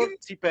ese gol,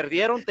 si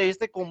perdieron, te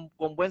diste con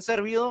buen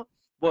servido.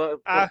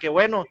 porque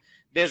bueno,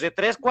 desde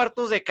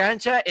 3/4 de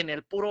cancha en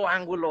el puro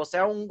ángulo, o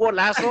sea, un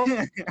golazo.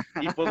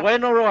 Y pues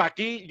bueno, bro,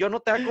 aquí yo no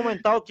te había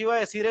comentado que iba a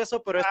decir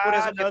eso, pero es por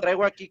eso que No,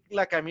 traigo aquí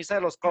la camisa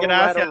de los gracias,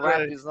 Colorado güey.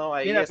 Rapids, ¿no?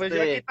 Ahí Mira, pues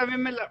yo aquí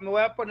también me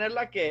voy a poner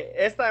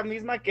esta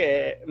misma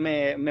que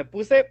me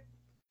puse.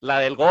 La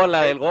del gol,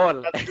 la del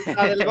gol.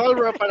 La del gol,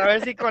 bro, para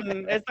ver si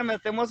con esta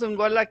metemos un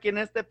gol aquí en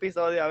este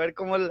episodio, a ver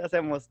cómo le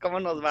hacemos,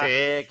 cómo nos va.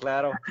 Sí,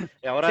 claro.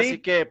 Y ahora sí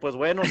que, pues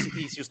bueno,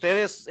 y si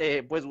ustedes,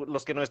 pues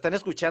los que nos están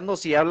escuchando,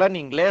 si hablan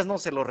inglés, no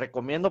se los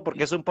recomiendo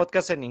porque es un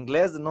podcast en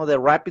inglés, ¿no? De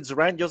Rapids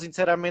Run. Yo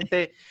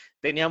sinceramente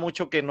tenía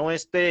mucho que no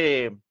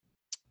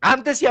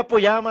antes sí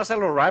apoyaba más a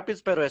los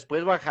Rapids, pero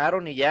después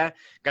bajaron y ya,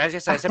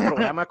 gracias a ese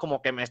programa,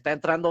 como que me está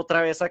entrando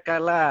otra vez acá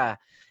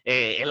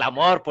el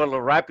amor por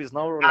los Rapids,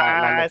 ¿no?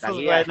 La eso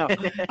es localidad. bueno.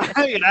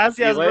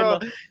 Gracias, bueno,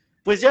 bro.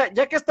 pues ya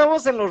que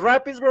estamos en los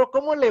Rapids, bro,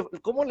 ¿cómo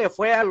le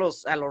fue a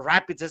los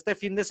Rapids este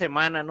fin de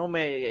semana, no?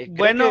 Creo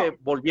que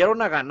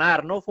volvieron a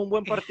ganar, ¿no? Fue un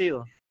buen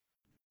partido.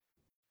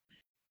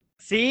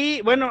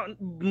 Sí, bueno,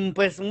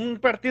 pues un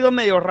partido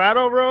medio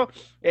raro, bro.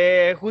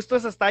 Justo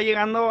se está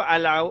llegando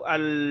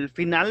al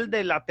final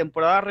de la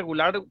temporada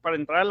regular para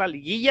entrar a la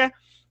liguilla.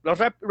 Los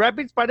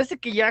Rapids parece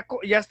que ya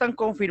están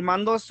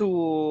confirmando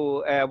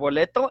su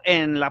boleto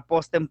en la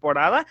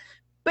postemporada,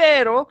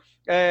 pero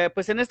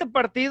pues en este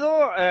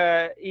partido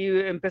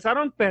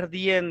empezaron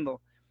perdiendo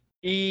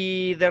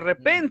y de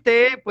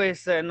repente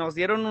pues nos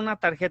dieron una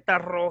tarjeta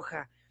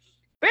roja.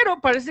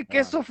 Pero parece que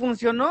eso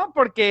funcionó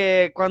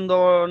porque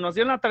cuando nos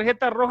dio la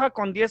tarjeta roja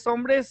con 10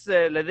 hombres,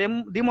 le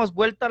dimos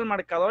vuelta al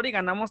marcador y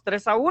ganamos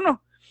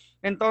 3-1.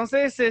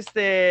 Entonces,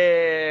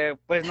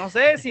 pues no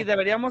sé si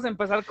deberíamos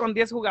empezar con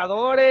 10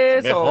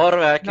 jugadores. Mejor,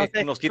 ¿verdad? No Que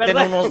sé, nos quiten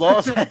 ¿verdad? unos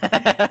 2.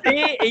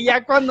 Sí, y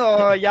ya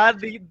cuando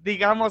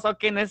digamos,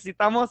 ok,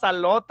 necesitamos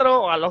al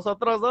otro o a los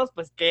otros 2,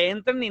 pues que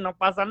entren y no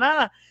pasa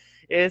nada.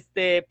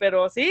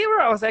 Pero sí,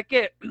 bro, o sea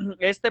que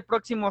este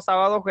próximo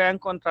sábado juegan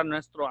contra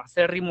nuestro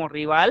acérrimo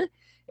rival,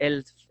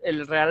 el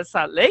Real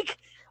Salt Lake,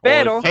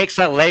 pero... O el Fake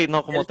Salt Lake,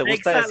 ¿no? Como te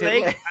gusta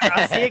decirle.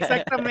 Así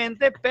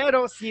exactamente,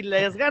 pero si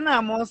les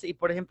ganamos y,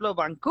 por ejemplo,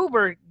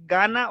 Vancouver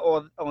gana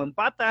o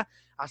empata,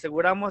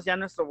 aseguramos ya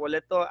nuestro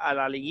boleto a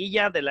la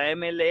liguilla de la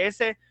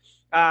MLS.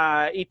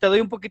 Y te doy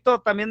un poquito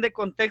también de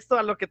contexto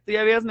a lo que tú ya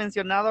habías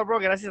mencionado, bro,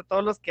 gracias a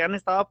todos los que han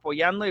estado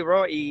apoyando, y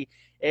bro, y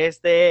pues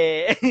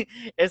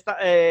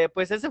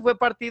ese fue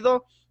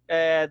partido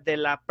de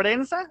la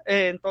prensa.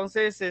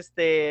 Entonces,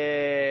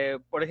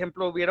 por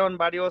ejemplo, hubieron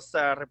varios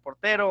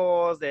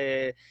reporteros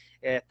de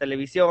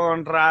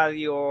televisión,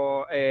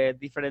 radio,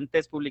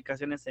 diferentes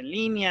publicaciones en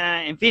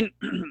línea, en fin,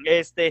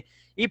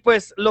 y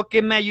pues lo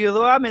que me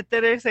ayudó a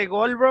meter ese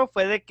gol, bro,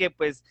 fue de que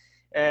pues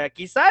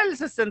quizá el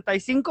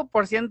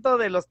 65%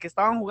 de los que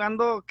estaban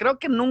jugando, creo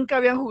que nunca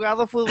habían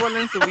jugado fútbol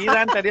en su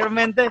vida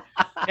anteriormente.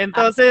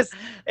 Entonces,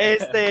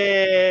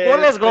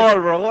 Gol es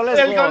gol, bro, gol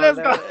es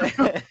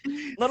gol.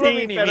 No lo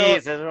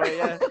minimices, bro,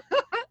 ya.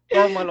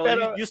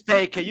 Tómalo, you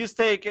take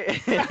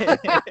it.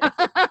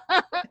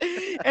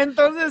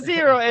 Entonces, sí,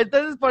 bro,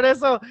 entonces por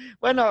eso,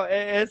 bueno,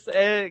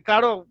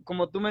 claro,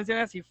 como tú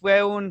mencionas, sí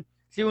fue un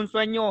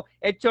sueño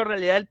hecho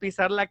realidad el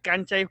pisar la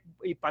cancha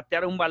y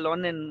patear un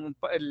balón en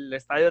el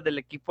estadio del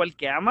equipo al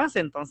que amas.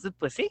 Entonces,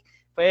 pues sí,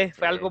 fue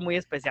algo muy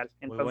especial.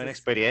 Entonces, muy buena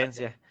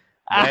experiencia.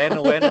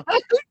 Bueno,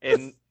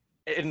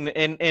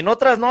 en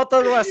otras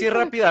notas, bro, así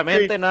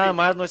rápidamente, nada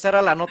más, no esa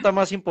era la nota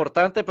más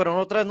importante, pero en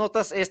otras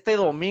notas, este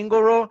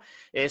domingo, bro,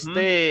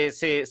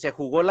 se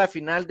jugó la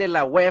final de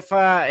la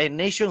UEFA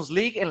Nations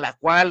League, en la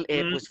cual,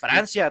 pues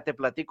Francia, te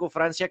platico,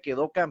 Francia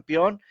quedó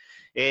campeón.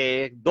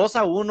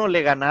 2-1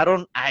 le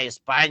ganaron a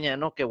España,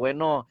 ¿no? Que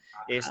bueno,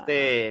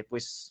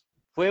 pues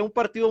fue un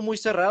partido muy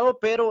cerrado,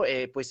 pero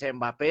pues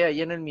Mbappé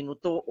ahí en el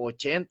minuto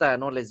 80,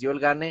 ¿no? Les dio el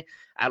gane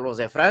a los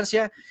de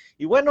Francia.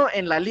 Y bueno,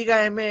 en la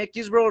Liga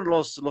MX, bro,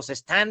 los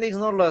standings,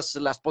 ¿no?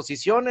 Las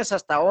posiciones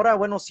hasta ahora,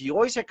 bueno, si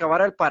hoy se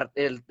acabara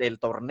el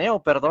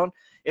torneo, perdón,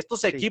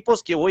 estos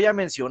equipos que voy a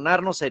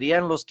mencionar no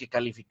serían los que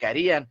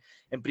calificarían.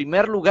 En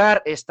primer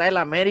lugar está el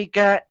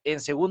América, en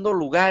segundo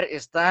lugar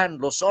están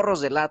los Zorros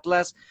del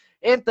Atlas,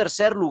 en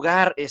tercer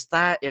lugar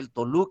está el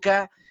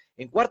Toluca,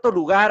 en cuarto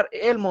lugar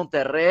el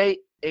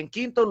Monterrey, en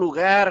quinto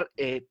lugar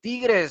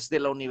Tigres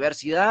de la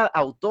Universidad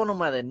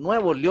Autónoma de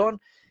Nuevo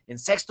León, en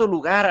sexto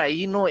lugar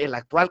ahí no el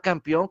actual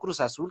campeón Cruz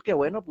Azul, que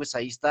bueno, pues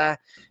ahí está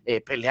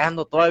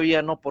peleando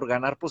todavía no por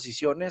ganar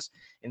posiciones.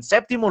 En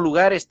séptimo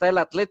lugar está el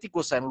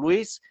Atlético San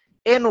Luis,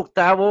 en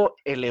octavo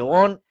el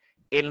León,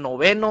 el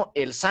noveno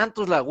el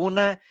Santos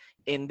Laguna.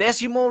 En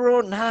décimo,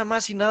 bro, nada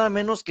más y nada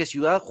menos que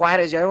Ciudad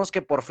Juárez. Ya vemos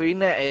que por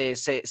fin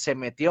se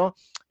metió.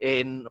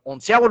 En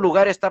onceavo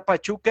lugar está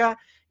Pachuca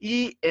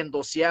y en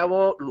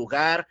doceavo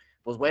lugar,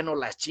 pues bueno,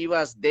 las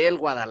Chivas del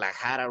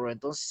Guadalajara, bro.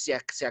 Entonces, si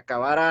se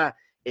acabara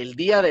el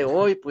día de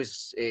hoy,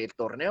 pues el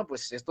torneo,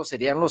 pues estos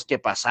serían los que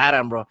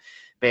pasaran, bro.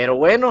 Pero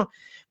bueno,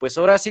 pues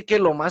ahora sí que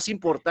lo más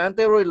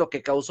importante, bro, y lo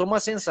que causó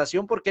más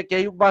sensación, porque aquí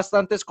hay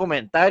bastantes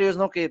comentarios,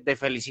 ¿no? Que de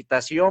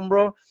felicitación,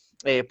 bro.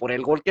 Por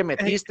el gol que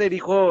metiste,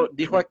 dijo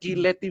aquí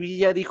Leti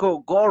Villa,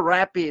 dijo Go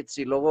Rapids,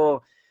 y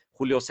luego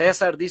Julio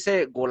César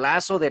dice,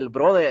 golazo del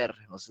brother,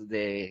 pues aquí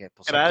el que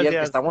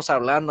Gracias. estamos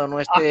hablando, ¿no?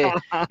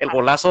 El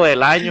golazo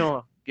del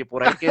año, que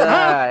por ahí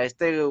queda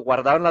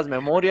guardado en las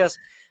memorias.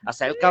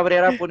 Asael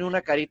Cabrera pone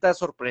una carita de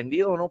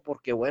sorprendido, ¿no?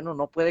 Porque, bueno,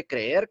 no puede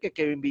creer que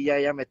Kevin Villa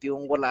haya metido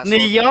un golazo.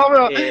 Ni yo,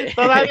 bro,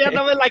 todavía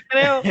no me la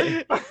creo.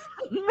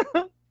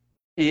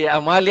 Y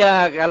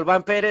Amalia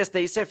Galván Pérez te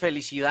dice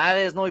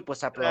felicidades, ¿no? Y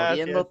pues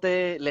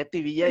aplaudiéndote. Gracias.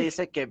 Leti Villa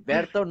dice que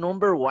Berto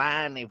number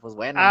one. Y pues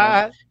bueno,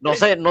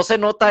 no se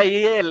nota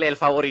ahí el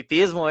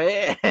favoritismo,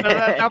 ¿eh?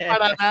 No,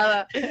 para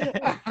nada.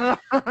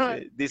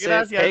 Dice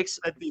Gracias,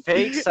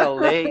 Fake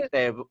Saleh,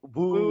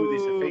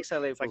 dice Fake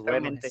Saleh, pues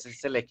bueno, ese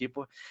es el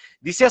equipo.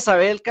 Dice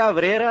Asabel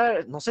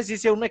Cabrera, no sé si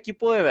sea un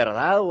equipo de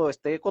verdad o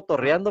esté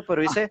cotorreando,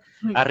 pero dice,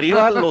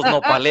 arriba los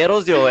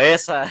nopaleros de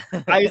Oesa.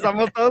 Ahí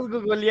estamos todos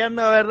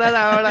googleando, ¿verdad?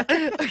 Ahora.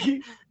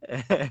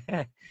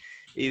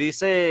 Y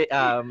dice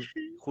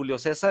Julio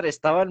César,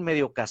 ¿estaban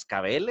medio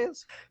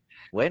cascabeles?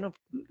 Bueno,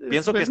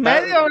 pienso pues que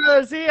está... medio,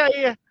 bro, sí,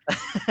 ahí.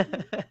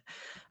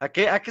 ¿A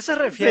qué se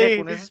refiere Sí.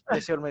 con esa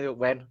expresión medio?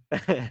 Bueno,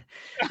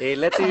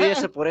 Leti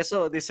dice, por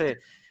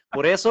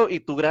eso y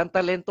tu gran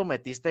talento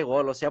metiste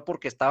gol, o sea,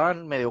 porque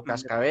estaban medio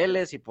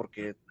cascabeles y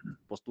porque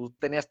pues tú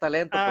tenías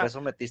talento, por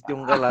eso metiste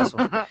un golazo.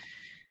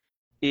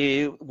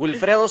 Y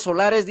Wilfredo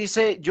Solares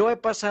dice, yo he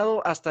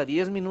pasado hasta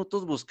 10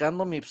 minutos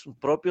buscando mis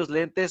propios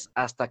lentes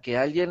hasta que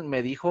alguien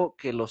me dijo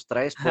que los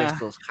traes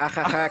puestos. Ja,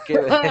 ja, ja, qué...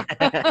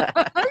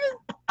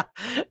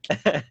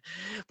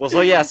 Pues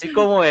oye, así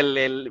como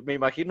me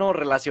imagino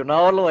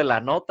relacionado a lo de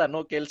la nota,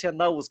 ¿no? Que él se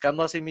andaba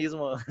buscando a sí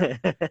mismo.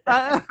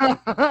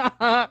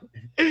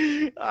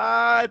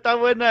 Está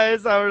buena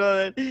esa,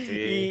 brother.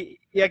 Sí.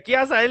 Y aquí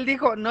Asael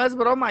dijo, no es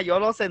broma, yo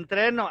los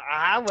entreno.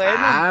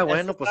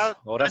 Bueno, pues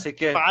ahora sí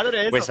que,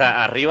 padre eso. pues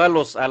arriba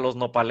a los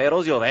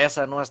nopaleros de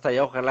Odessa, ¿no? Hasta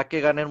allá, ojalá que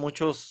ganen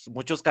muchos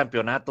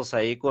campeonatos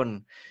ahí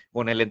con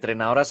el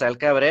entrenador Asael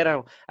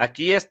Cabrera.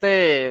 Aquí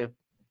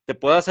te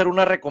puedo hacer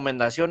unas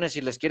recomendaciones, si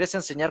les quieres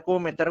enseñar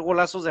cómo meter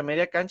golazos de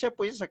media cancha,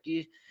 pues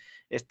aquí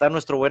está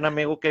nuestro buen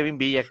amigo Kevin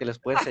Villa, que les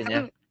puede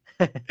enseñar.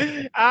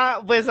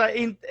 Pues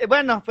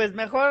bueno, pues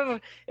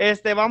mejor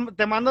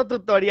te mando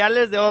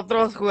tutoriales de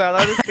otros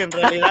jugadores que en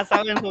realidad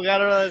saben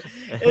jugar,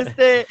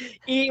 brother.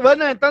 Y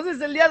bueno, entonces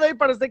el día de hoy,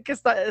 para usted que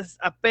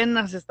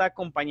apenas está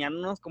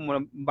acompañándonos,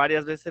 como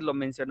varias veces lo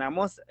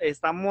mencionamos,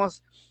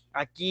 estamos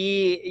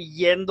aquí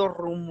yendo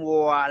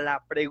rumbo a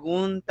la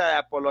pregunta de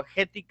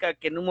apologética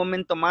que en un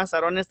momento más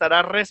Aarón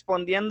estará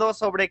respondiendo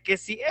sobre que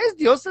si es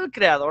Dios el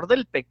creador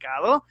del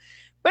pecado.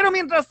 Pero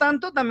mientras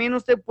tanto, también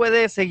usted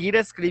puede seguir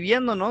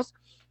escribiéndonos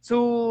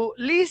su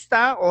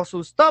lista o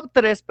sus top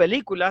 3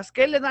 películas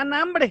que le dan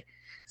hambre.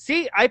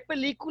 Sí, hay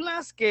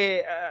películas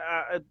que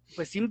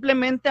pues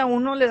simplemente a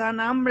uno le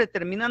dan hambre,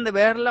 terminan de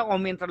verla o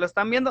mientras lo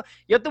están viendo.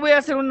 Yo te voy a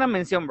hacer una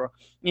mención, bro,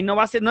 y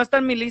no está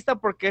en mi lista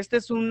porque esta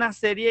es una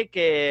serie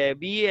que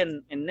vi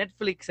en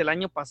Netflix el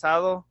año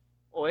pasado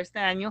o este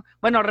año.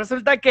 Bueno,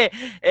 resulta que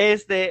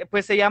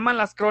pues se llaman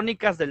Las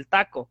Crónicas del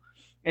Taco.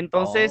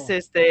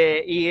 Entonces,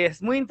 y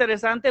es muy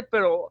interesante,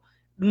 pero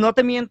no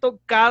te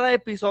miento, cada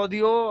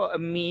episodio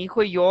mi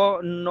hijo y yo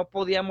no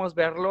podíamos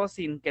verlo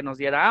sin que nos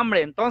diera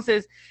hambre.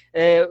 Entonces,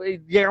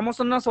 llegamos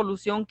a una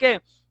solución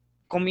que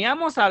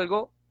comíamos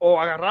algo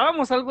o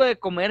agarrábamos algo de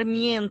comer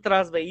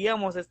mientras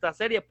veíamos esta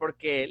serie,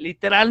 porque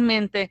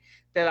literalmente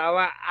te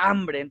daba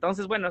hambre.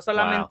 Entonces, bueno,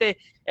 solamente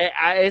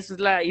es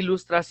la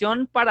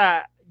ilustración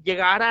para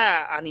llegar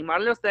a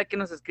animarle a usted a que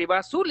nos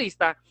escriba su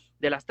lista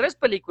de las 3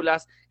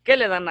 películas que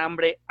le dan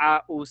hambre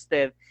a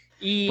usted.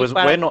 Y pues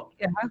bueno,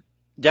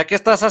 ya que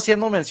estás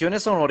haciendo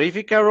menciones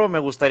honoríficas, bro, me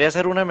gustaría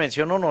hacer una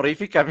mención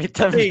honorífica a mí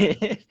también.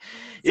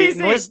 Sí.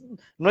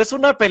 No es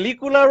una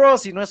película, bro,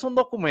 sino es un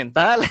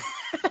documental.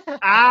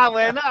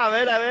 Bueno, a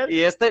ver.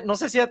 Y no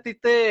sé si a ti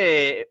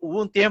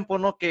hubo un tiempo,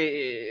 ¿no?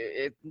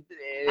 Que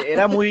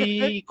era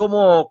muy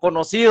como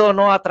conocido,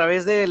 ¿no? A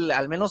través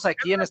al menos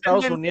aquí en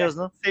Estados Unidos,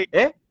 ¿no? Sí.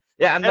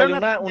 Ándale,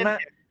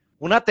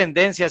 una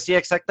tendencia, sí,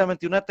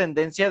 exactamente, una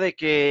tendencia de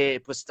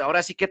que, pues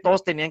ahora sí que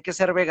todos tenían que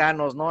ser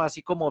veganos, ¿no?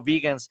 Así como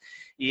vegans.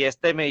 Y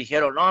me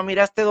dijeron, no,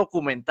 mira este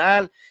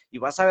documental y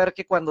vas a ver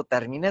que cuando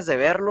termines de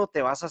verlo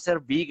te vas a hacer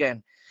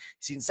vegan.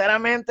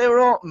 Sinceramente,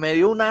 bro, me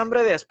dio un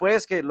hambre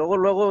después que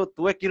luego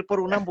tuve que ir por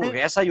una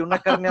hamburguesa y una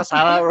carne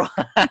asada, bro.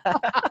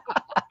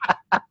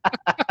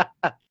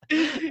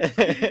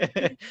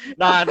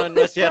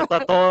 No es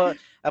cierto,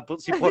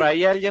 si por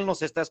ahí alguien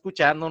nos está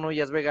escuchando, ¿no?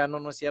 Y es vegano,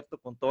 no es cierto,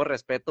 con todo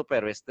respeto,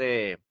 pero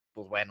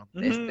pues bueno,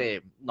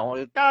 no,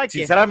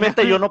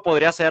 sinceramente yo no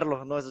podría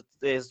hacerlo, ¿no?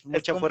 Es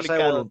mucha fuerza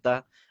de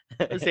voluntad.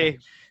 Sí.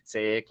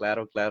 Sí,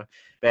 claro.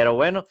 Pero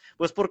bueno,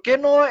 pues ¿por qué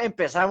no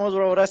empezamos,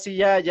 bro? Ahora sí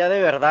ya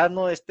de verdad,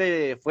 ¿no?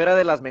 Fuera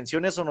de las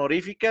menciones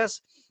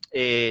honoríficas,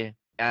 en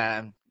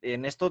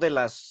esto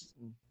de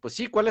pues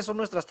sí, ¿cuáles son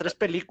nuestras 3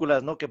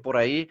 películas, ¿no? Que por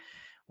ahí,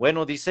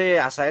 bueno, dice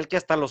Asael que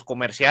hasta los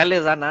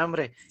comerciales dan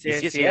hambre. Sí, y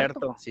sí es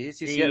cierto. Sí,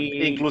 sí. Cierto.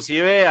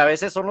 Inclusive a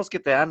veces son los que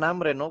te dan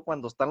hambre, ¿no?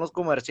 Cuando están los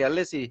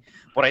comerciales y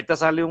por ahí te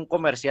sale un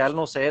comercial,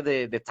 no sé,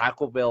 de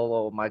Taco Bell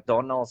o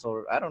McDonald's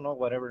o I don't know,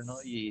 whatever, ¿no?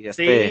 Y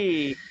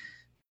Sí.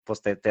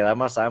 pues te da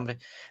más hambre.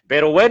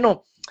 Pero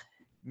bueno,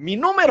 mi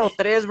número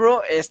 3,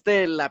 bro,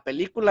 la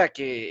película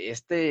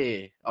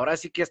que ahora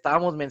sí que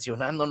estábamos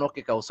mencionando, ¿no?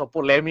 Que causó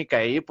polémica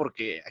ahí,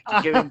 porque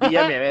aquí Kevin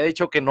Villa me había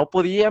dicho que no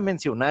podía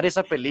mencionar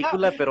esa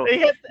película, pero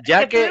Dije,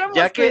 ya que que, ya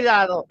tuviéramos que,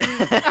 cuidado.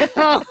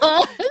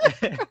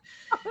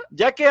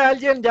 ya que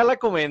alguien ya la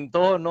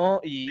comentó, ¿no?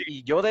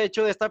 Y yo de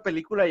hecho de esta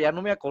película ya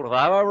no me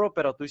acordaba, bro,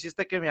 pero tú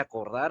hiciste que me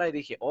acordara y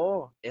dije,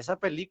 oh, esa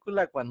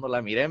película cuando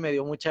la miré me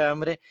dio mucha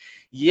hambre.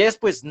 Y es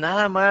pues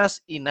nada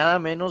más y nada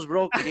menos,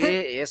 bro,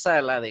 que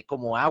esa, la de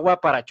Como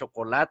agua para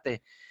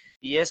chocolate.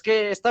 Y es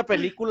que esta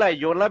película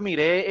yo la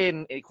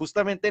miré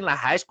justamente en la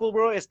high school,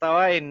 bro,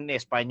 estaba en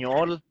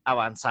español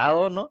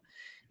avanzado, ¿no?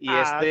 Y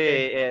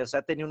Ok. o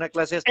sea, tenía una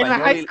clase de ¿En la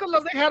español high y school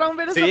los dejaron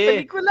ver esa sí,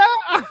 película?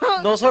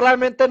 no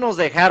solamente nos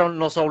dejaron,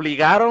 nos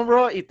obligaron,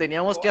 bro, y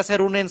teníamos que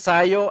hacer un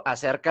ensayo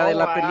acerca de Oh,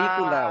 la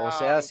película, o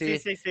sea, wow. Sí,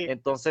 sí. sí, sí.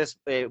 Entonces,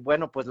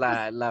 bueno, pues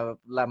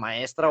la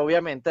maestra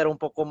obviamente era un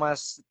poco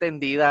más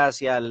tendida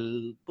hacia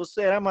pues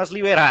era más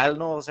liberal,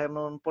 ¿no? O sea,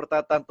 no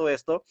importaba tanto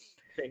esto.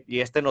 Sí,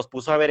 Y nos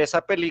puso a ver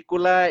esa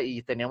película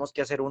y teníamos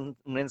que hacer un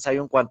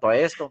ensayo en cuanto a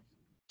esto.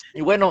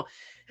 Y bueno,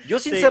 yo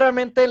sí.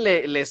 sinceramente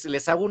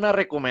les hago una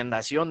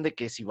recomendación de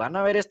que si van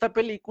a ver esta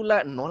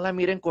película, no la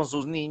miren con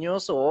sus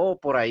niños o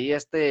por ahí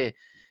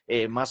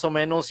más o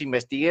menos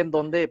investiguen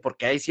dónde,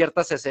 porque hay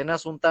ciertas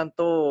escenas un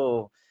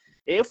tanto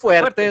Fuerte.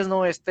 fuertes,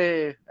 ¿no?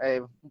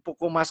 Un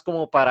poco más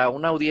como para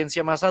una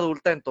audiencia más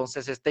adulta,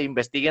 entonces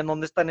investiguen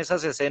dónde están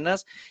esas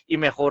escenas y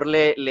mejor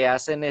le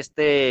hacen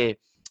eh,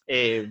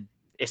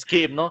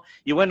 skip, ¿no?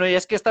 Y bueno, y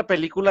es que esta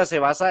película se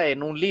basa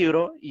en un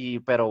libro,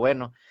 pero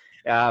bueno,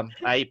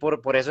 ahí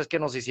por eso es que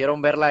nos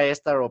hicieron verla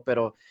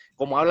pero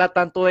como habla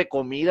tanto de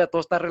comida, todo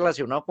está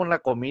relacionado con la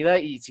comida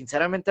y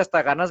sinceramente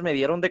hasta ganas me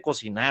dieron de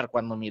cocinar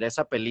cuando miré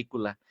esa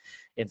película.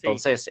 Sí.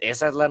 Entonces,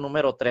 esa es la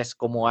número 3,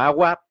 Como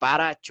agua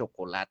para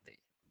chocolate.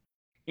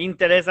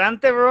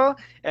 Interesante, bro.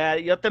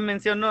 Yo te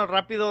menciono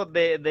rápido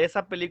de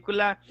esa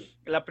película.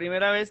 La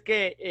primera vez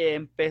que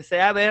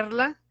empecé a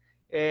verla,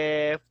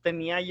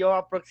 tenía yo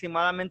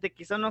aproximadamente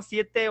quizá unos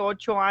 7,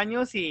 8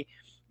 años y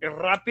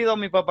rápido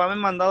mi papá me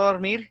mandó a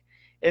dormir.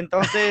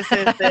 Entonces,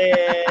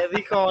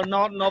 dijo,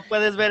 no, no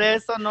puedes ver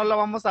eso, no la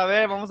vamos a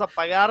ver, vamos a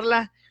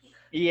apagarla.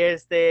 Y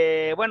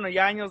bueno,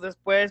 ya años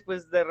después,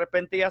 pues de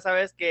repente ya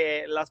sabes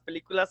que las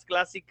películas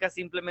clásicas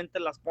simplemente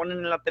las ponen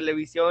en la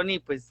televisión y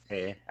pues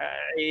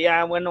y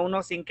ya, bueno,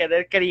 uno sin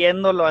querer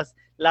queriendo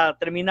la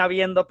termina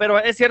viendo, pero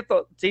es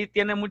cierto, sí,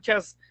 tiene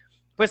muchas,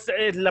 pues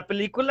la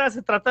película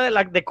se trata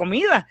de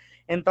comida,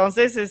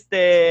 entonces,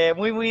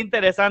 muy, muy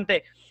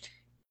interesante.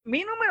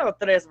 Mi número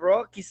 3,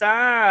 bro,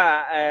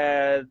 quizá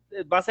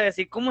vas a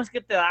decir, ¿cómo es que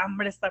te da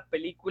hambre esta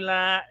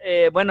película?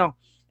 Bueno,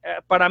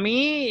 para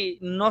mí,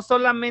 no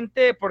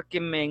solamente porque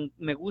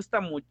me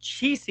gusta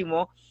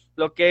muchísimo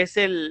lo que es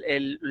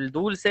el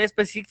dulce,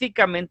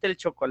 específicamente el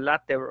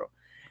chocolate, bro.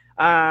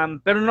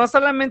 Pero no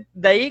solamente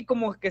de ahí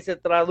como que se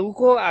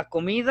tradujo a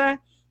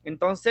comida,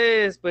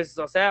 entonces pues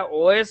o sea,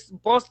 o es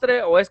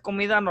postre o es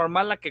comida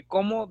normal la que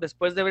como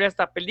después de ver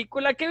esta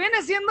película que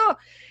viene siendo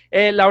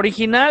la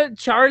original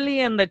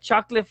Charlie and the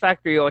Chocolate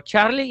Factory o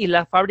Charlie y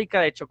la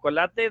fábrica de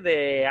chocolate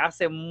de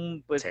hace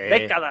pues Sí.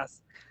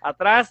 décadas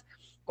atrás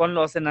con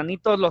los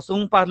enanitos, los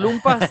Umpas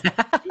Lumpas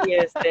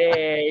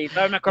y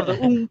todavía me acuerdo,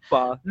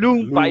 Umpa,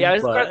 Lumpa, ya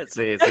ves, Lumpa,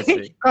 sí, sí,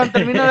 sí. cuando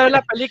termino de ver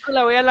la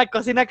película, voy a la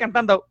cocina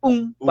cantando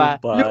Umpa,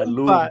 Umpa,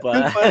 Lumpa,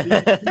 lumpa.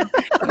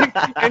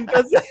 Lumpa.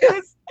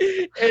 Entonces,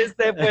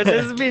 pues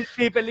es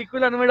mi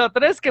película número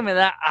 3 que me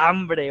da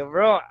hambre,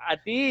 bro. A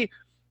ti,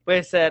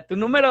 pues tu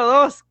número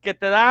 2 que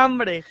te da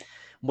hambre.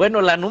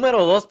 Bueno, la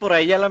número 2, por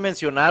ahí ya la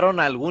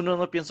mencionaron algunos,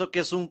 no pienso que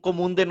es un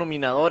común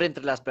denominador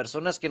entre las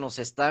personas que nos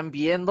están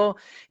viendo,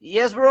 y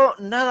es, bro,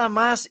 nada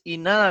más y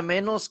nada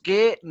menos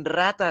que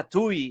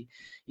Ratatouille,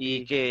 y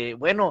Sí, que,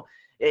 bueno,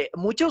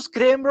 muchos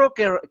creen, bro,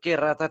 que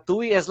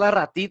Ratatouille es la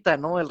ratita,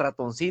 ¿no? El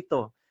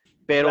ratoncito,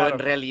 pero en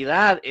claro.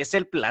 realidad es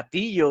el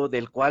platillo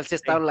del cual se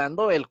está Sí.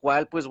 hablando, el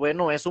cual, pues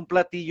bueno, es un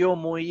platillo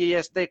muy,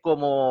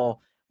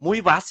 como muy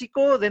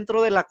básico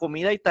dentro de la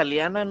comida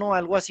italiana, ¿no?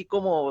 Algo así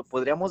como,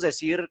 podríamos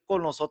decir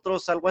con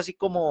nosotros, algo así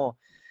como,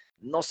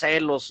 no sé,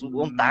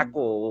 un Mm, taco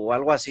o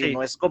algo así, sí.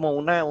 ¿no? Es como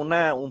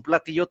un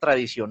platillo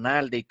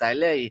tradicional de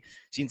Italia y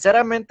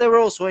sinceramente,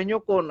 bro,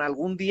 sueño con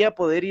algún día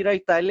poder ir a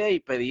Italia y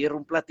pedir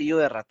un platillo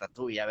de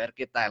ratatouille, a ver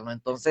qué tal, ¿no?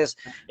 Entonces,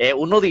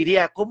 uno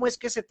diría, ¿cómo es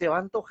que se te va a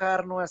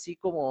antojar, ¿no? Así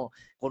como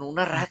con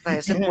una rata,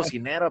 es el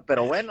cocinero,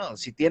 pero bueno,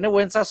 si tiene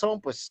buen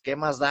sazón, pues, ¿qué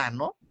más da,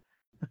 no?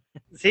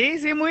 Sí,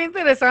 sí, muy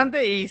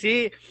interesante y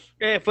sí,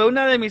 fue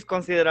una de mis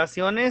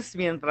consideraciones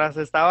mientras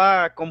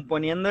estaba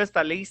componiendo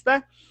esta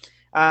lista.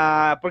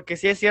 Porque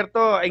sí es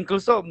cierto,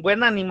 incluso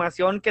buena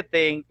animación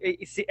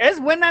si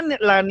es buena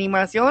la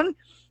animación,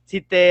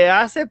 si te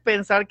hace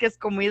pensar que es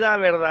comida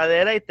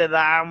verdadera y te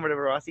da hambre,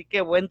 bro. Así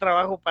que buen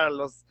trabajo para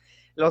los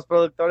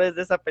productores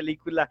de esa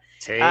película.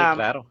 Sí, Um,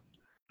 claro.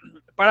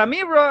 para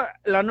mí, bro,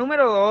 la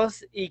número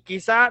 2, y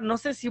quizá, no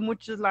sé si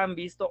muchos la han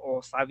visto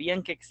o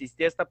sabían que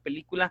existía esta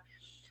película,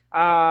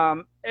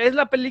 es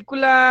la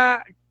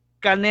película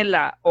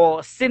Canela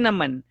o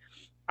Cinnamon.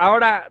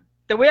 Ahora,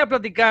 te voy a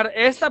platicar,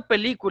 esta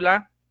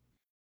película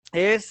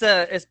es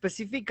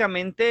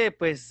específicamente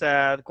pues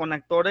con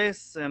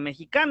actores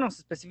mexicanos,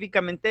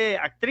 específicamente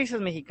actrices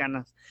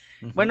mexicanas.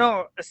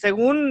 Bueno,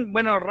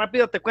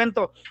 rápido te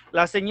cuento,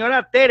 la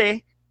señora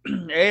Tere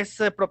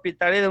es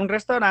propietaria de un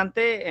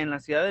restaurante en la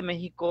Ciudad de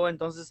México,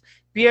 entonces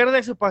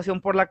pierde su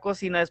pasión por la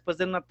cocina después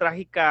de una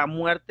trágica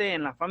muerte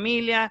en la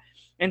familia,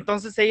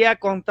 entonces ella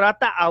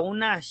contrata a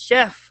una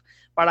chef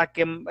para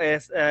que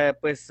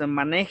pues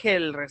maneje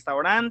el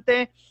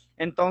restaurante.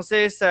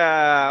 Entonces,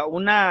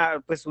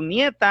 su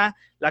nieta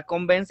la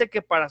convence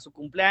que para su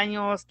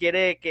cumpleaños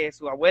quiere que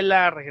su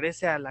abuela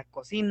regrese a la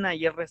cocina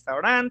y el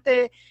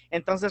restaurante.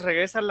 Entonces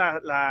regresa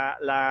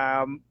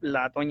la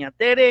doña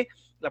Tere,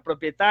 la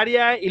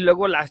propietaria, y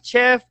luego la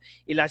chef,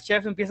 y la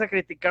chef empieza a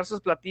criticar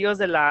sus platillos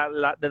de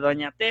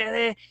doña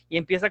Tere, y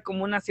empieza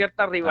como una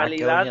cierta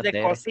rivalidad de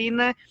Tere.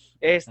 Cocina,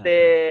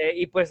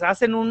 y pues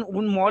hacen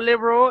un mole,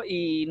 bro,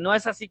 y no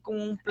es así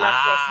como un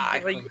plato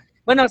así.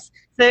 Bueno,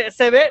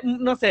 se ve,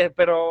 no sé,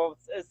 pero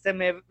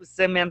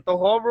se me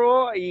antojó,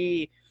 bro,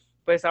 y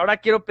pues ahora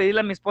quiero pedirle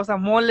a mi esposa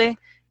mole,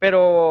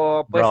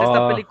 pero pues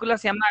esta película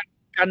se llama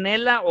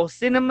Canela o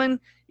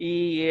Cinnamon,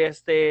 y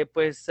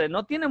pues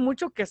no tiene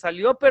mucho que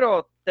salió,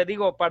 pero te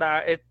digo,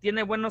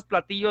 tiene buenos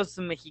platillos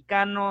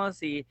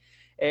mexicanos y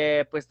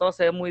pues todo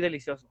se ve muy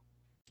delicioso.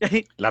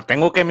 La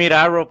tengo que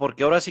mirar, bro,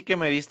 porque ahora sí que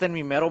me diste en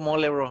mi mero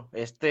mole, bro.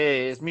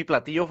 Este es mi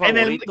platillo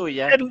favorito y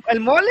ya. ¿El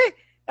mole?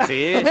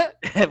 Sí,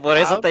 por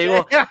eso te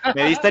digo,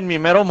 me diste en mi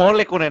mero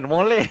mole con el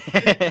mole.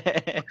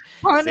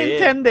 Pun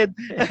intended.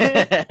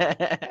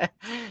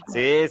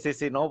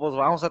 Sí, no, pues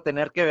vamos a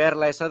tener que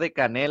verla, esa de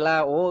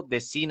canela o de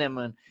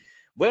cinnamon.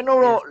 Bueno,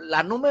 bro,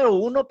 la número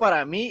 1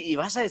 para mí, y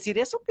vas a decir,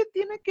 ¿eso qué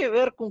tiene que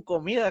ver con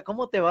comida?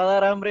 ¿Cómo te va a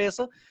dar hambre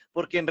eso?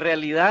 Porque en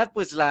realidad,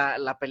 pues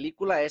la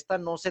película esta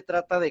no se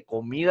trata de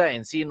comida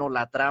en sí, no,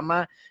 la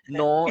trama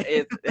no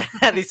es,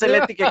 dice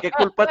Leti que qué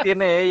culpa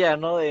tiene ella,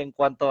 ¿no? En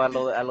cuanto a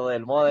lo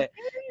del mole,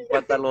 en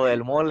cuanto a lo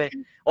del mole.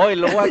 Y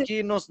luego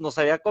aquí nos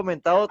había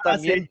comentado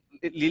también,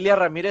 Lilia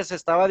Ramírez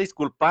estaba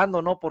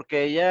disculpando, ¿no?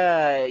 Porque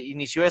ella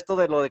inició esto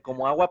de lo de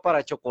como agua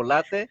para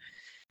chocolate,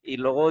 y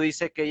luego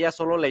dice que ella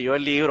solo leyó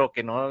el libro,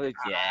 que no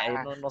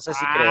sé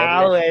si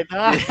creerle.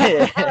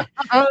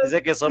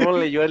 Dice que solo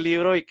leyó el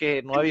libro y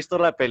que no ha visto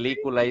la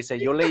película. Dice,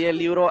 yo leí el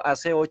libro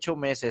hace 8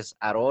 meses,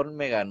 Aarón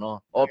me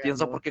ganó.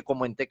 Pienso porque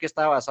comenté que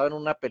estaba basado en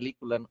una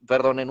película,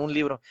 perdón, en un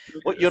libro.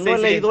 Yo no he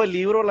leído el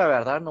libro, la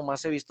verdad,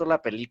 nomás he visto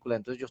la película,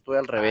 entonces yo estoy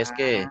al revés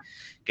que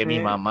mi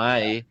mamá.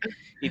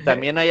 Y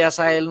también allá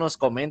Sael nos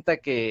comenta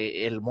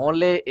que el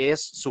mole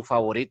es su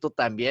favorito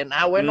también.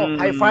 Bueno,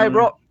 high five,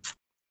 bro.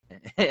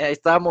 Ahí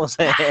estamos.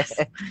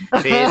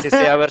 Sí,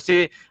 a ver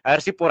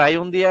si por ahí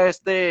un día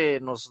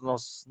nos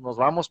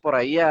vamos por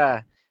ahí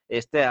a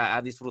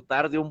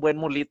disfrutar de un buen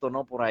molito,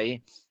 ¿no? Por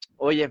ahí.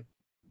 Oye,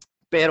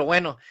 pero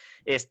bueno,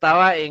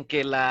 estaba en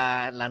que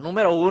la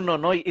número 1,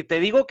 ¿no? Y te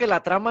digo que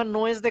la trama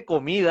no es de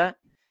comida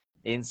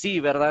en sí,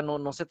 ¿verdad?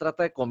 No se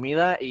trata de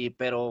comida,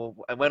 pero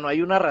bueno,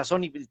 hay una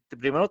razón, y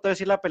primero te voy a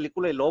decir la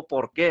película y luego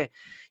por qué.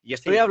 Y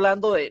estoy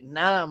hablando de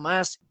nada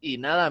más y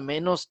nada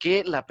menos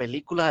que la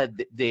película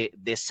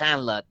de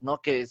Sandlot,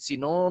 ¿no? Que si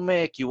no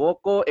me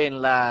equivoco,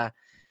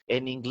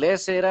 en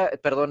inglés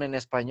en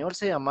español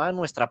se llamaba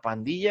Nuestra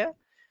Pandilla,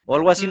 o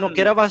algo así, ¿no?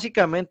 Que era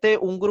básicamente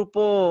un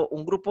grupo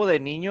de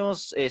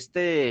niños,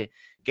 que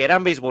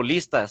eran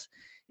beisbolistas.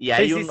 Y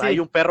hay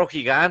un perro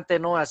gigante,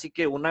 ¿no? Así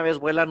que una vez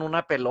vuelan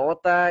una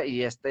pelota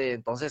y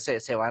entonces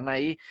se van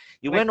ahí.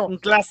 Y bueno. Un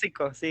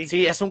clásico, sí.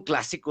 Sí, es un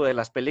clásico de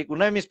las películas,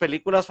 una de mis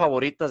películas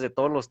favoritas de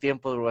todos los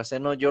tiempos, bro.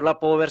 ¿No? Yo la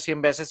puedo ver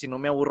 100 veces y no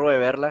me aburro de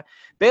verla.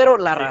 Pero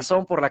la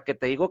razón por la que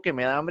te digo que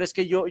me da hambre es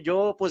que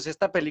yo pues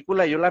esta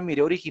película yo la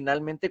miré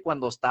originalmente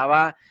cuando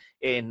estaba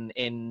en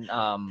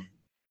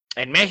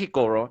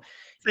México, bro.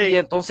 Sí. Y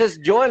entonces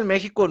yo en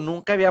México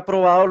nunca había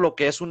probado lo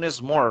que es un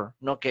s'more,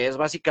 ¿no? Que es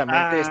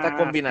básicamente esta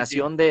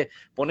combinación de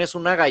pones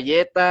una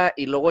galleta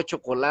y luego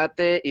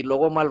chocolate y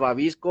luego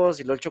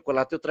malvaviscos y luego el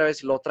chocolate otra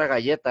vez y la otra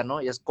galleta,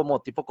 ¿no? Y es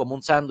como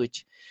un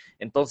sándwich.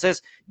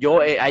 Entonces yo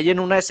hay en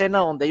una escena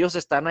donde ellos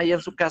están ahí en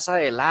su casa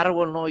del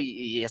árbol, ¿no?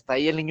 Y está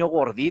ahí el niño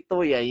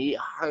gordito y ahí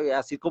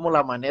así como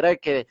la manera de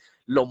que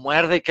lo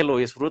muerde, que lo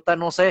disfruta,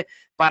 no sé.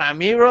 Para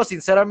mí, bro,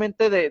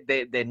 sinceramente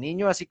de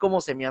niño, así como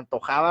se me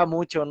antojaba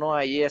mucho, ¿no?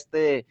 Ahí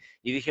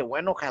y dije,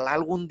 bueno, ojalá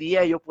algún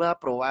día yo pueda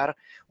probar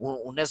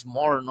un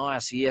s'more, ¿no?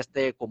 Así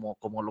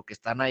como lo que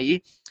están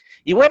ahí.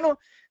 Y bueno,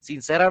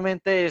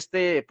 sinceramente,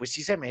 pues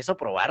sí se me hizo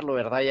probarlo,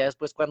 ¿verdad? Ya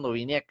después cuando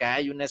vine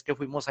acá y una vez que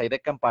fuimos ahí de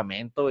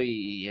campamento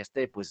y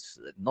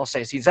pues, no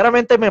sé,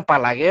 sinceramente me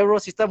empalagué, bro,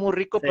 sí está muy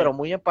rico, pero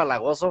muy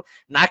empalagoso,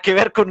 nada que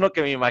ver con lo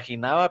que me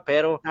imaginaba,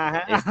 pero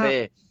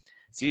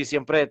sí,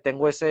 siempre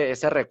tengo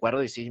ese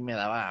recuerdo y sí me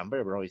daba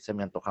hambre, bro, y se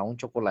me antojaba un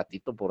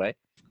chocolatito por ahí.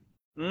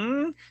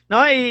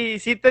 No, y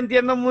sí te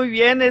entiendo muy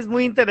bien, es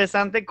muy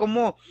interesante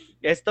cómo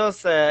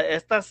estas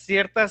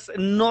ciertas,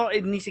 no,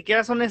 ni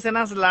siquiera son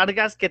escenas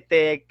largas que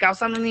te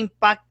causan un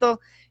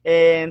impacto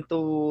en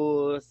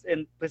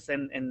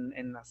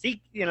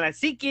la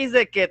psiquis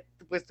de que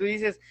pues tú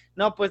dices,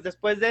 no, pues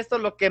después de esto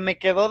lo que me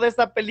quedó de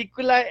esta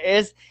película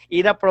es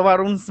ir a probar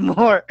un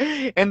s'more.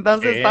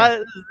 Entonces está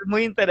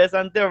muy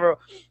interesante, bro.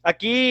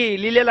 Aquí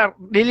Lilia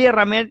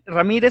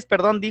Ramírez,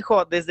 perdón,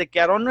 dijo, desde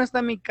que Aarón no está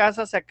en mi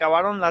casa se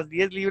acabaron las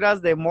 10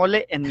 libras de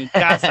mole en mi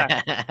casa.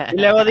 Y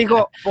luego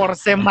dijo, por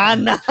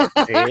semana.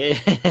 Sí,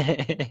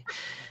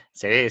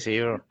 sí, sí,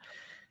 bro.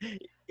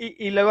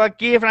 Y luego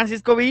aquí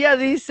Francisco Villa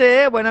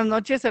dice, buenas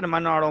noches,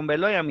 hermano Aarón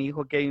Velo, y a mi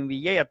hijo Kevin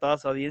Villa y a toda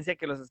su audiencia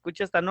que los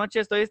escucha esta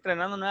noche. Estoy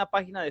estrenando nueva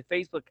página de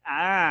Facebook.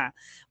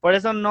 Por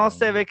eso no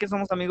se ve que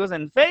somos amigos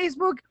en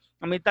Facebook.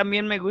 A mí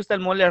también me gusta el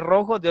mole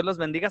rojo. Dios los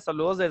bendiga.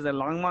 Saludos desde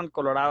Longmont,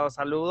 Colorado.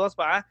 Saludos,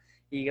 pa.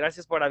 Y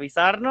gracias por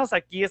avisarnos.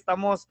 Aquí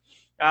estamos,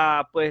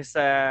 pues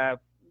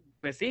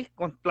sí,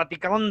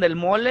 platicando del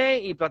mole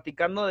y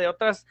platicando de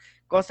otras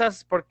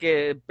cosas,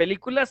 porque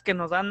películas que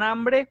nos dan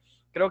hambre.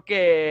 Creo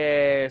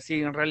que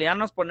si en realidad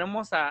nos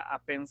ponemos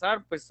a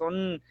pensar, pues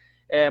son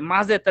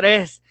más de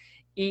 3.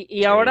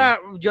 Y ahora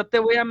yo te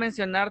voy a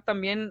mencionar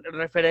también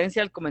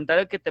referencia al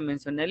comentario que te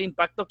mencioné, el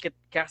impacto que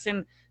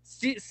hacen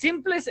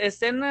simples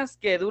escenas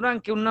que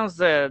duran que unos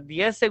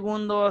 10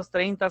 segundos,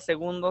 30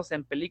 segundos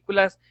en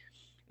películas.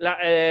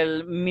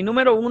 Mi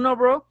número 1,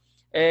 bro,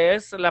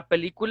 es la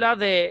película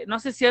de, no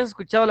sé si has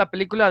escuchado la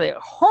película de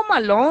Home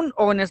Alone,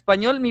 o en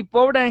español, Mi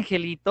Pobre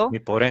Angelito. Mi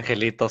Pobre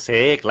Angelito,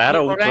 sí,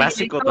 claro, un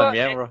clásico Angelito,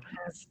 también, bro.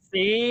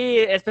 Sí,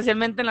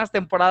 especialmente en las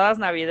temporadas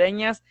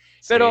navideñas,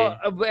 pero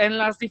en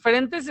las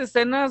diferentes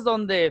escenas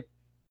donde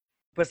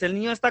pues el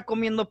niño está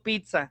comiendo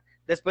pizza,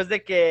 después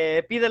de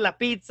que pide la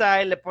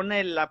pizza y le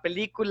pone la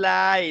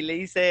película y le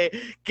dice,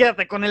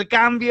 quédate con el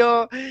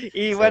cambio,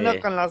 y bueno,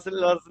 con las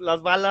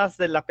balas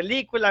de la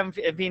película, en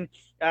fin,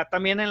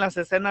 también en las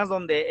escenas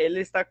donde él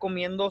está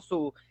comiendo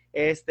su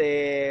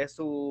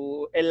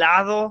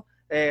helado,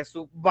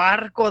 su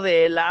barco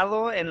de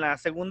helado en la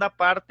segunda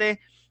parte,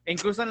 e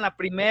incluso en la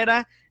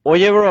primera.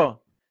 Oye,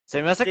 bro,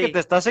 se me hace que Sí. te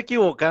estás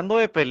equivocando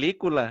de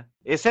película.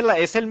 Es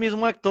el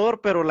mismo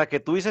actor, pero la que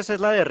tú dices es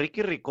la de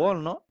Ricky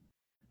Ricón, ¿no?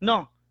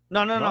 No.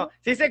 ¿No?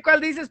 Sí sé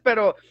cuál dices,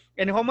 pero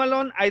en Home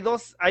Alone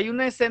hay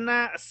una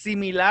escena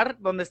similar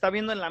donde está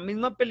viendo en la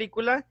misma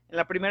película, en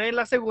la primera y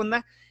la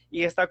segunda,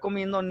 y está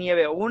comiendo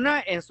nieve. Una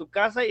en su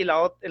casa y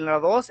en la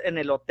dos en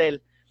el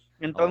hotel.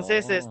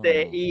 Entonces,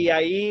 y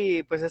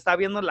ahí pues está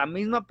viendo la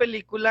misma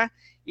película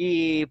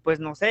y pues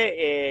no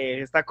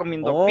sé, está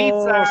comiendo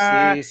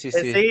pizza. Sí, sí,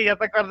 sí. Sí, ya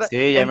te acuerdas.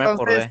 Sí, ya me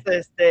Entonces,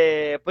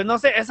 acordé. pues no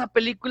sé, esa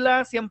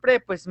película siempre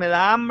pues me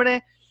da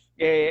hambre.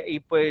 Y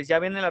pues ya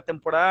viene la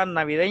temporada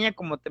navideña,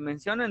 como te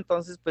menciono,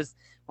 entonces pues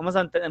vamos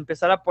a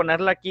empezar a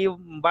ponerla aquí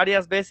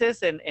varias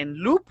veces en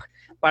loop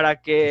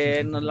para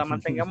que nos la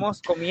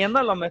mantengamos comiendo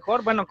a lo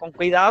mejor, bueno, con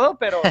cuidado,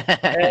 pero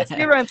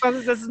sí, bro,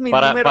 entonces ese es mi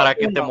número Para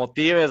que te 1.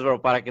 motives,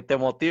 bro, para que te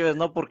motives,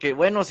 ¿no? Porque,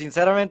 bueno,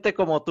 sinceramente,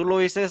 como tú lo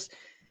dices,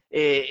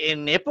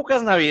 en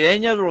épocas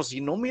navideñas, bro,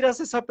 si no miras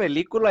esa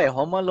película de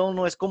Home Alone,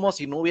 no es como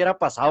si no hubiera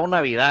pasado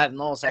Navidad,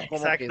 ¿no? O sea,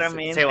 como que se va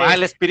Exactamente.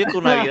 el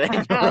espíritu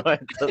navideño, bro.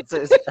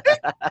 Entonces,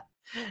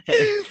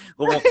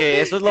 como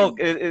que eso es lo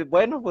que,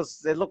 bueno,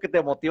 pues es lo que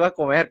te motiva a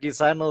comer,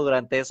 quizá, ¿no?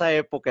 Durante esa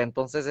época.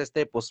 Entonces,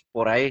 pues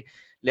por ahí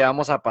le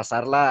vamos a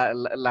pasar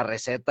la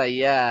receta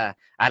ahí a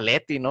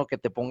Leti, ¿no? Que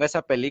te ponga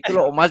esa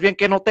película, o más bien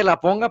que no te la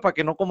ponga para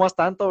que no comas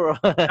tanto, bro.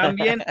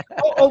 También,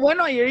 o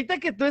bueno, y ahorita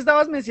que tú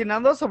estabas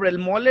mencionando sobre el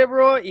mole,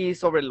 bro, y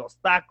sobre los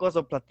tacos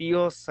o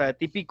platillos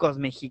típicos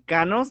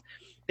mexicanos,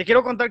 te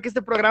quiero contar que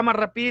este programa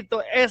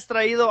rapidito es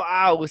traído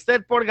a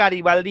usted por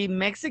Garibaldi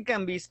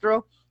Mexican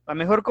Bistro, la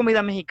mejor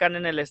comida mexicana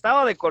en el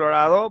estado de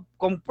Colorado.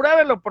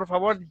 Compruébelo, por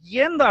favor,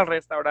 yendo al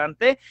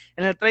restaurante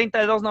en el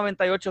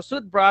 3298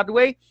 South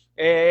Broadway.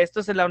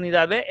 Esto es en la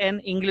unidad B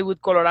en Inglewood,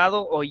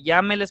 Colorado, o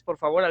llámeles, por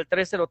favor, al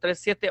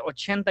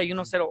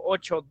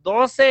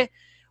 303-781-0812.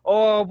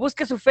 O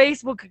busque su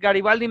Facebook,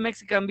 Garibaldi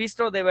Mexican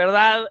Bistro. De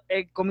verdad,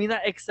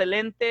 comida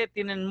excelente,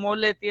 tienen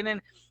mole,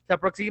 se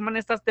aproximan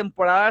estas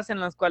temporadas en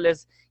las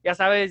cuales, ya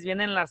sabes,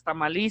 vienen las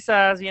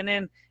tamalizas,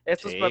 vienen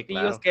estos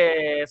platillos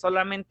que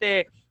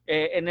solamente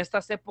en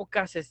estas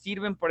épocas se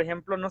sirven. Por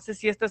ejemplo, no sé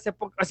si esta es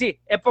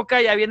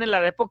época, ya viene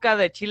la época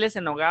de chiles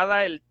en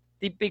nogada, el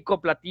típico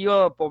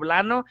platillo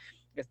poblano,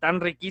 están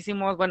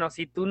riquísimos. Bueno,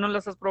 si tú no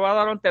los has probado,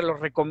 Aaron, te los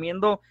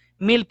recomiendo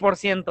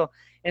 1000%.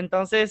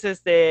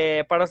 Entonces,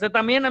 para usted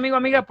también, amigo,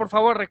 amiga, por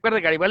favor, recuerde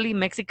Garibaldi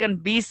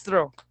Mexican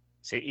Bistro.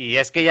 Sí, y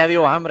es que ya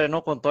dio hambre,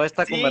 ¿no? Con toda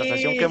esta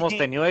conversación que Sí. hemos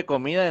tenido de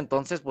comida,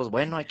 entonces, pues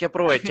bueno, hay que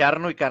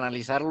aprovecharlo y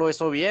canalizarlo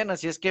eso bien,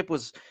 así es que,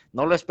 pues,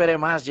 no lo espere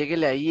más,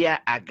 lléguele ahí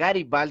a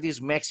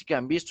Garibaldi's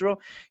Mexican Bistro,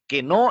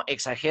 que no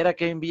exagera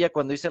Kevin Villa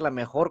cuando dice la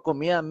mejor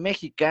comida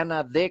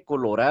mexicana de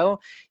Colorado,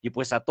 y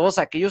pues a todos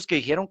aquellos que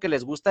dijeron que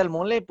les gusta el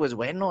mole, pues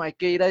bueno, hay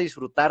que ir a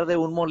disfrutar de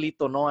un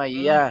molito, ¿no?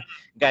 Ahí a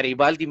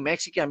Garibaldi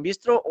Mexican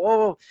Bistro,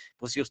 o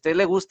pues si a usted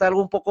le gusta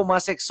algo un poco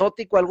más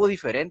exótico, algo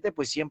diferente,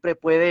 pues siempre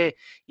puede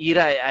ir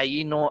ahí,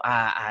 ¿no?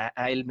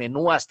 A el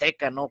menú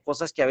azteca, ¿no?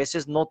 Cosas que a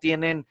veces no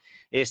tienen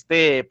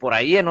por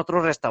ahí en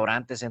otros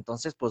restaurantes.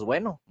 Entonces, pues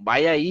bueno,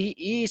 vaya ahí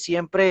y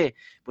siempre,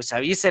 pues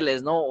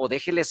avíseles, ¿no? O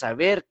déjeles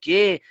saber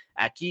que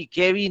aquí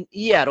Kevin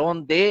y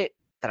Aarón de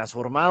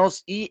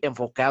Transformados y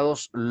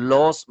Enfocados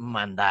los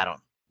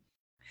mandaron.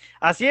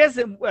 Así es,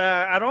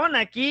 Aarón,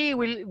 aquí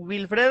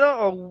Wilfredo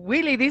o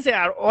Willy dice,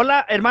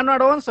 hola, hermano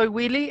Aarón, soy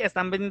Willy,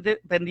 están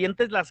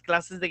pendientes las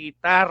clases de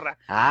guitarra.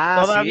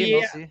 Sí,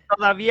 no, sí.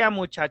 Todavía,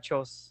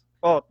 muchachos.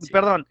 Sí.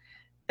 Perdón.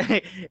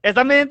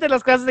 Están pendientes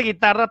las clases de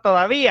guitarra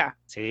todavía.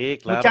 Sí,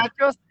 claro.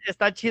 Muchachos,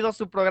 está chido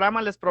su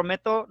programa, les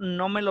prometo,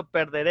 no me lo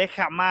perderé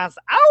jamás.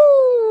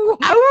 ¡Au!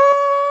 ¡Au!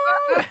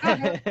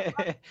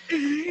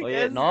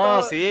 Oye,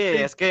 no, sí,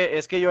 es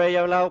que yo había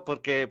hablado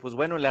porque, pues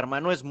bueno, el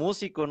hermano es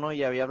músico, ¿no?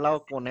 Y había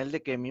hablado con él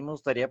de que a mí me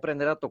gustaría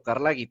aprender a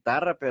tocar la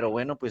guitarra, pero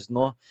bueno, pues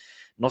no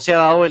se ha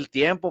dado el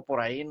tiempo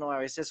por ahí, ¿no? A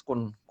veces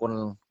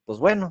pues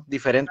bueno,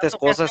 diferentes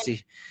cosas,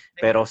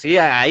 pero sí,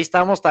 ahí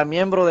estamos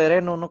también,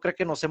 brother, no creo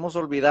que nos hemos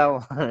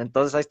olvidado,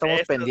 entonces ahí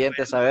estamos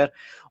pendientes, a ver,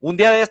 un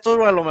día de estos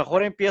a lo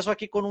mejor empiezo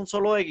aquí con un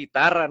solo de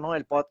guitarra, ¿no?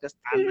 El podcast.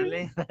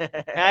 Ándale.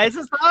 Eso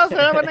es todo,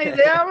 será buena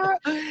idea, bro.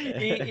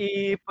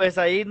 Y pues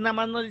ahí nada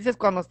más nos dices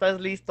cuando estás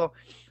listo.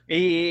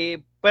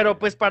 Pero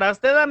pues para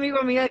usted, amigo,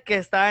 amiga, que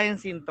está en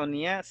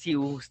sintonía, si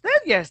usted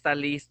ya está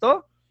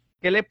listo,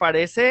 ¿qué le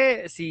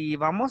parece si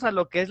vamos a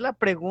lo que es la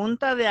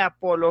pregunta de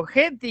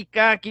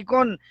apologética aquí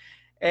con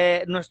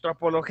nuestro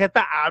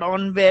apologeta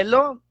Aarón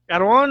Velo?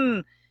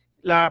 Aarón,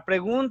 la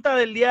pregunta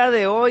del día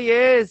de hoy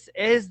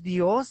 ¿es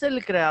Dios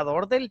el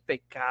creador del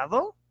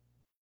pecado?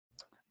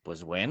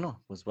 Pues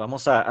bueno, pues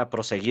vamos a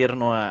proseguir,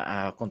 ¿no?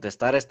 A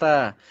contestar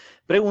esta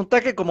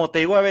pregunta que, como te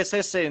digo, a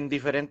veces en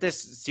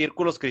diferentes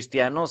círculos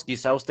cristianos,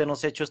 quizá usted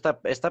nos ha hecho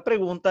esta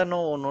pregunta,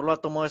 no lo ha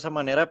tomado de esa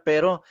manera,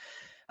 pero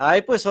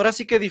hay pues ahora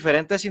sí que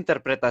diferentes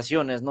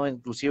interpretaciones, ¿no?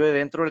 Inclusive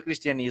dentro del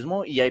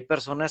cristianismo, y hay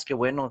personas que,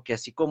 bueno, que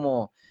así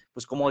como,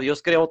 pues como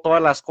Dios creó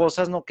todas las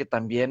cosas, ¿no? Que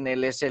también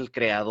Él es el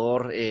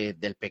creador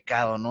del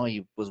pecado, ¿no?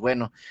 Y pues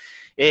bueno,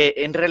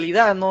 en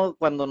realidad, ¿no?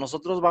 Cuando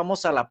nosotros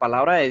vamos a la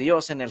palabra de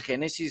Dios, en el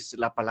Génesis,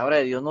 la palabra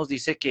de Dios nos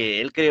dice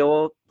que Él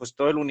creó pues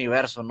todo el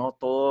universo, ¿no?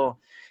 Todo,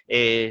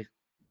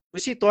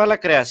 pues sí, toda la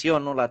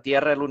creación, ¿no? La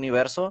tierra, el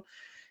universo.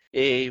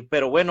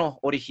 Pero bueno,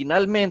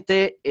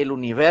 originalmente el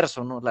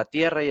universo, ¿no? La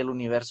tierra y el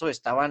universo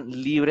estaban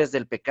libres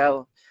del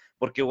pecado.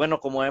 Porque bueno,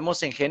 como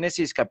vemos en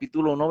Génesis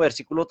capítulo 1,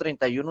 versículo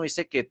 31,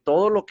 dice que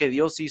todo lo que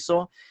Dios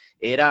hizo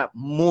era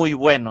muy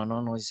bueno,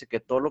 ¿no? Nos dice que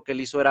todo lo que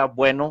Él hizo era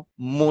bueno,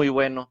 muy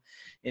bueno.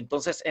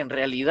 Entonces, en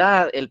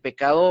realidad, el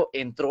pecado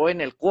entró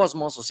en el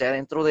cosmos, o sea,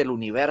 dentro del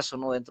universo,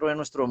 ¿no? Dentro de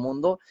nuestro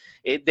mundo,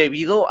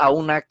 debido a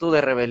un acto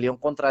de rebelión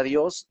contra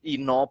Dios y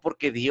no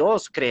porque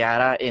Dios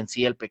creara en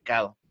sí el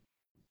pecado.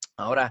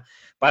 Ahora,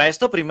 para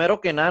esto,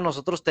 primero que nada,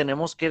 nosotros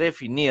tenemos que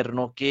definir,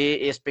 ¿no?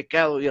 ¿Qué es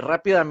pecado? Y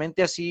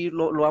rápidamente así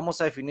lo vamos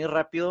a definir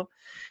rápido.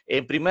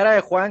 En Primera de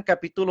Juan,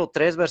 capítulo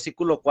 3,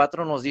 versículo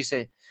 4, nos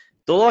dice,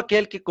 todo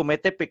aquel que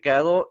comete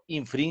pecado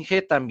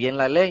infringe también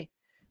la ley,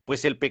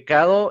 pues el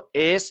pecado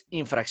es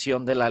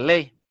infracción de la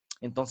ley.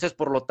 Entonces,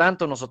 por lo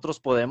tanto, nosotros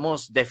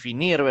podemos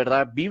definir,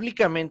 ¿verdad?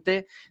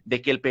 Bíblicamente,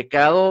 de que el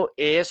pecado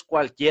es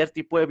cualquier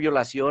tipo de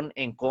violación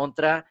en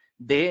contra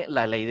de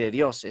la ley de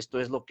Dios.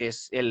 Esto es lo que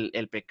es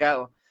el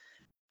pecado.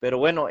 Pero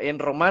bueno, en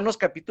Romanos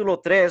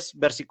capítulo 3,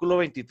 versículo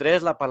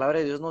 23, la palabra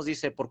de Dios nos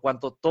dice, por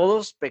cuanto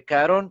todos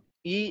pecaron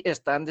y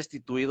están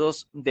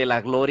destituidos de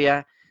la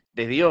gloria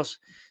de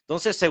Dios.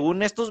 Entonces,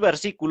 según estos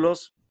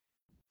versículos,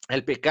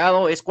 el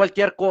pecado es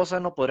cualquier cosa,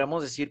 no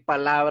podríamos decir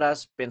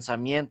palabras,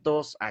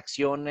 pensamientos,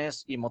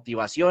 acciones y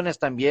motivaciones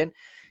también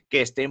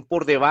que estén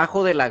por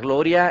debajo de la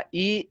gloria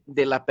y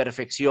de la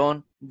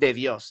perfección de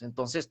Dios.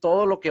 Entonces,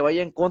 todo lo que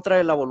vaya en contra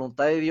de la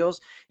voluntad de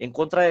Dios, en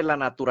contra de la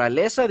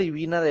naturaleza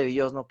divina de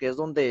Dios, ¿no? Que es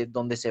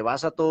donde se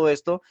basa todo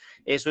esto,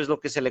 eso es lo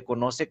que se le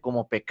conoce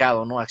como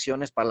pecado, ¿no?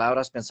 Acciones,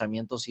 palabras,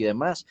 pensamientos y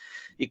demás.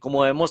 Y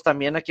como vemos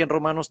también aquí en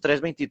Romanos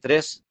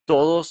 3:23,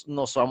 todos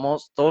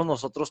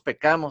nosotros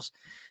pecamos.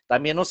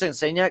 También nos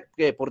enseña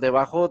que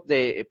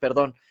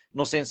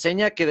nos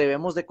enseña que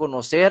debemos de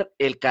conocer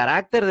el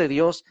carácter de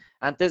Dios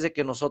antes de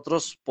que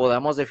nosotros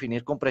podamos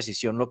definir con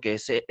precisión lo que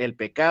es el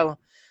pecado.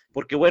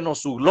 Porque bueno,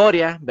 su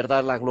gloria,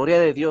 ¿verdad? La gloria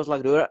de Dios, la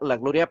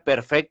gloria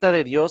perfecta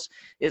de Dios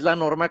es la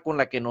norma con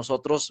la que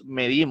nosotros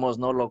medimos,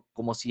 ¿no?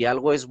 Como si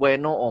algo es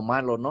bueno o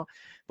malo, ¿no?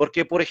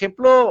 Porque, por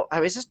ejemplo, a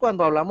veces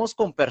cuando hablamos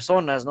con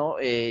personas, ¿no?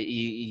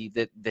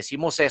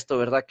 Decimos esto,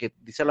 ¿verdad? Que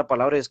dice la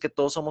palabra, es que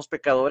todos somos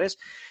pecadores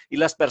y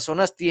las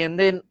personas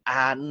tienden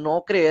a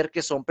no creer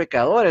que son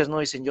pecadores, ¿no?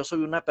 Dicen, yo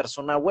soy una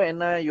persona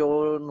buena,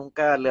 yo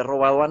nunca le he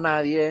robado a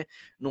nadie,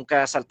 nunca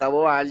he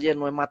asaltado a alguien,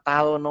 no he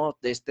matado, ¿no?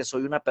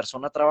 Soy una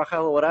persona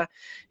trabajadora.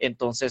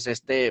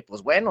 Entonces,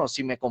 pues bueno,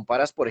 si me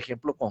comparas, por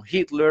ejemplo, con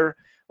Hitler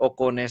o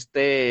con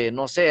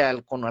no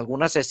sé, con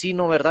algún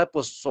asesino, ¿verdad?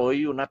 Pues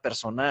soy una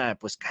persona,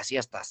 pues casi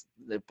hasta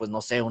pues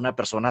no sé, una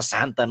persona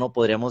santa, ¿no?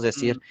 Podríamos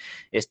decir,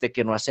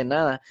 que no hace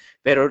nada,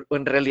 pero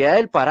en realidad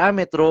el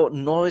parámetro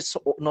no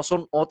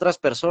son otras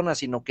personas,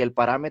 sino que el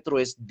parámetro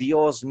es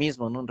Dios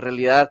mismo, ¿no? En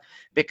realidad,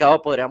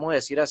 pecado podríamos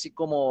decir así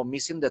como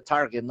missing the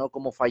target, ¿no?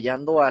 Como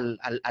fallando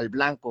al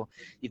blanco.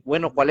 Y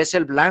bueno, ¿cuál es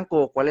el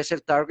blanco? ¿Cuál es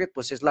el target?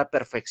 Pues es la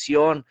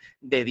perfección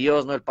de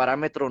Dios, ¿no? El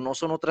parámetro no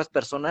son otras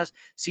personas,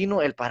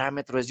 sino el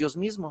parámetro es Dios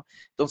mismo.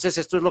 Entonces,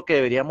 esto es lo que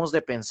deberíamos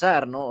de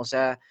pensar, ¿no? O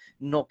sea,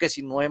 no que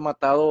si he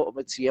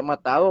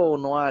matado o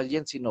no a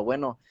alguien, sino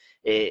bueno,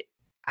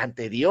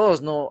 ante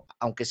Dios, ¿no?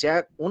 Aunque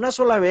sea una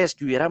sola vez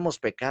que hubiéramos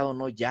pecado,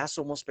 ¿no? Ya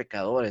somos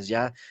pecadores,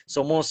 ya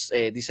somos,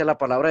 dice la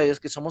palabra de Dios,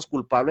 que somos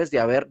culpables de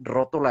haber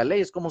roto la ley.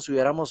 Es como si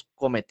hubiéramos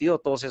cometido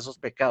todos esos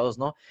pecados,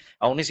 ¿no?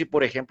 Aún y si,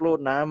 por ejemplo,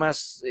 nada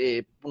más,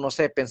 no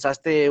sé,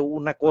 pensaste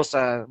una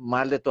cosa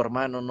mal de tu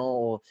hermano,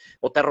 ¿no?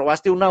 O te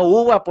robaste una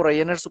uva por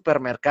ahí en el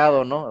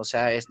supermercado, ¿no? O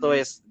sea, esto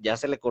ya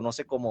se le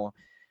conoce como,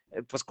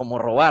 pues como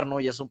robar, ¿no?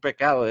 Y es un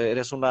pecado,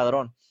 eres un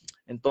ladrón.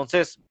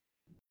 Entonces,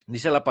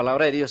 dice la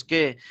palabra de Dios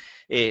que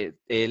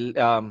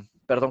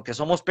que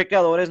somos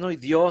pecadores, ¿no? Y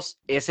Dios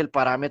es el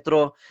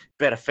parámetro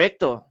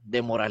perfecto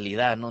de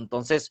moralidad, ¿no?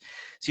 Entonces,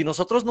 si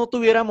nosotros no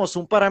tuviéramos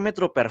un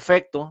parámetro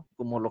perfecto,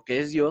 como lo que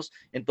es Dios,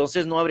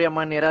 entonces no habría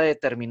manera de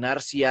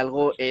determinar si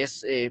algo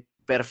es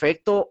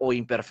perfecto o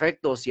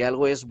imperfecto, si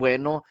algo es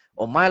bueno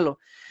o malo.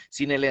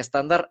 Sin el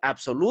estándar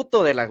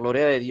absoluto de la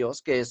gloria de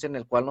Dios, que es en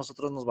el cual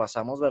nosotros nos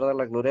basamos, ¿verdad?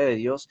 La gloria de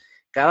Dios,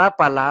 cada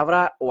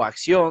palabra o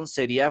acción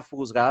sería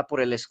juzgada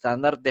por el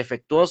estándar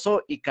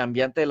defectuoso y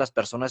cambiante de las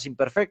personas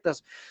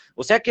imperfectas.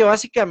 O sea que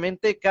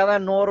básicamente cada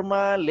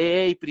norma,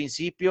 ley,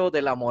 principio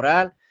de la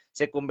moral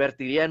se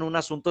convertiría en un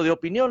asunto de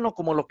opinión, ¿no?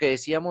 Como lo que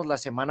decíamos la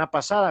semana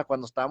pasada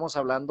cuando estábamos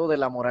hablando de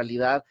la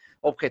moralidad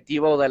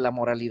objetiva o de la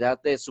moralidad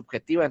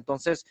subjetiva.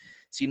 Entonces,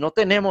 si no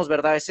tenemos,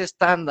 ¿verdad?, ese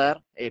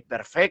estándar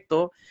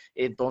perfecto,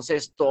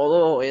 entonces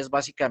todo es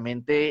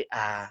básicamente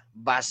a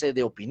base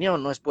de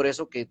opinión, ¿no? Es por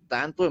eso que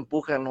tanto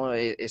empujan, ¿no?,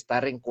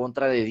 estar en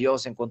contra de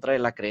Dios, en contra de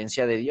la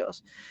creencia de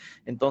Dios.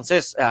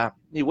 Entonces,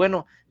 y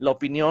bueno, la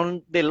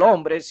opinión del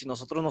hombre, si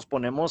nosotros nos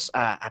ponemos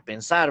a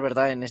pensar,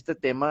 ¿verdad?, en este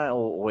tema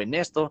o en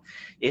esto,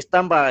 es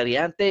tan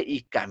variante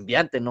y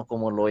cambiante, ¿no?,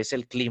 como lo es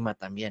el clima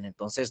también.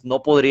 Entonces,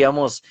 no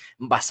podríamos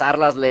basar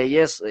las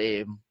leyes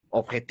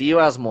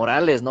objetivas,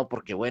 morales, ¿no?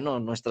 Porque, bueno,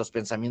 nuestros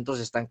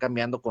pensamientos están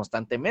cambiando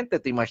constantemente.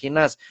 ¿Te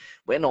imaginas?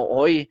 Bueno,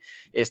 hoy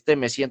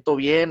me siento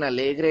bien,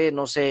 alegre,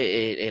 no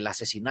sé, el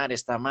asesinar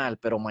está mal,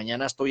 pero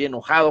mañana estoy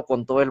enojado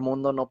con todo el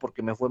mundo, ¿no?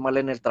 Porque me fue mal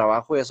en el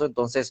trabajo y eso,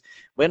 entonces,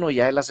 bueno,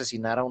 ya el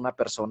asesinar a una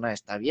persona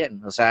está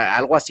bien. O sea,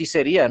 algo así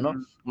sería, ¿no?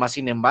 Más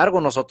sin embargo,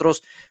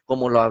 nosotros,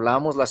 como lo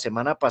hablábamos la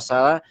semana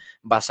pasada,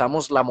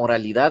 basamos la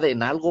moralidad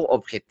en algo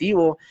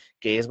objetivo,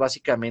 que es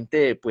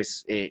básicamente,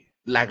 pues,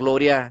 la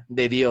gloria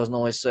de Dios,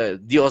 ¿no? Es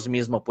Dios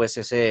mismo, pues,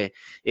 ese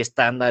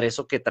estándar,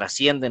 eso que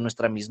trasciende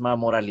nuestra misma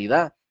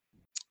moralidad.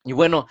 Y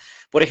bueno,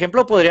 por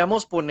ejemplo,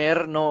 podríamos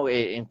poner, ¿no?,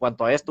 en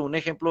cuanto a esto, un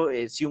ejemplo,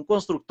 si un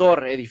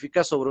constructor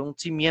edifica sobre un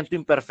cimiento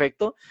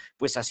imperfecto,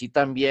 pues así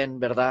también,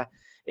 ¿verdad?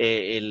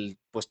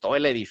 Pues todo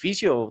el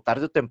edificio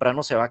tarde o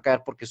temprano se va a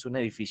caer porque es un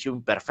edificio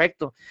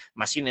imperfecto.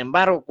 Más sin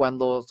embargo,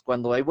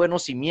 cuando hay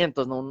buenos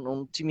cimientos, ¿no?,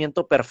 un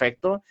cimiento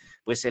perfecto,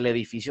 pues el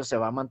edificio se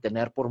va a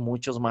mantener por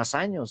muchos más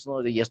años,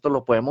 ¿no? Y esto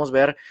lo podemos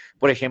ver,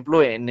 por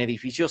ejemplo, en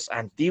edificios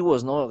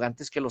antiguos, ¿no?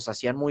 Antes, que los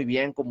hacían muy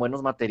bien, con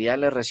buenos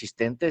materiales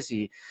resistentes,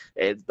 y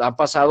han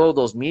pasado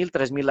 2000,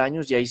 3000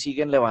 años y ahí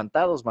siguen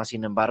levantados. Más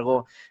sin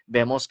embargo,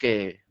 vemos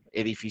que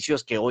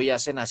edificios que hoy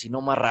hacen así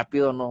no más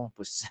rápido, no,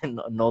 pues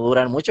no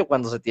duran mucho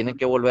cuando se tienen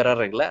que volver a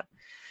arreglar.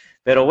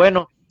 Pero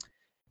bueno,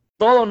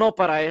 todo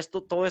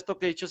esto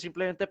que he dicho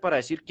simplemente para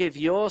decir que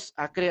Dios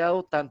ha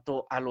creado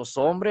tanto a los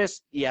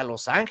hombres y a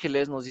los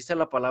ángeles, nos dice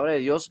la palabra de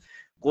Dios,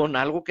 con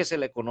algo que se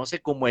le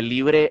conoce como el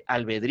libre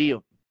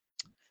albedrío.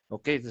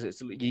 Ok,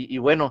 y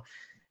bueno,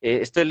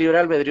 esto del libre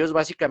albedrío es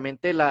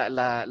básicamente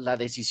la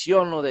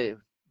decisión, ¿no?, de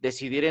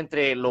decidir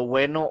entre lo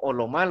bueno o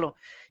lo malo.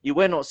 Y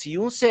bueno, si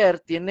un ser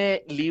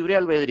tiene libre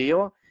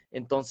albedrío,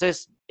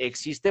 entonces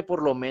existe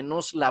por lo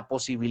menos la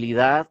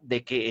posibilidad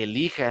de que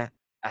elija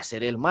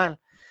hacer el mal.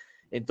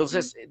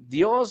 Entonces,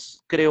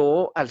 Dios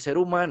creó al ser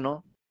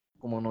humano,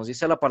 como nos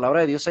dice la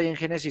palabra de Dios ahí en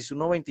Génesis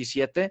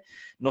 1:27,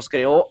 nos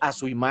creó a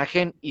su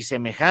imagen y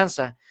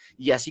semejanza.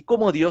 Y así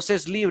como Dios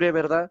es libre,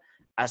 ¿verdad?,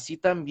 así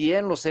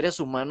también los seres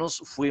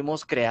humanos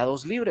fuimos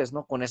creados libres,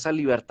 ¿no?, con esa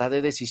libertad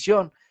de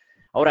decisión.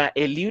 Ahora,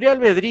 el libre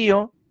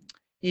albedrío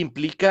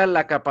implica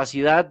la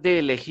capacidad de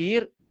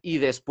elegir, y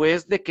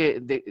después de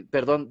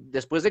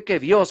que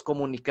Dios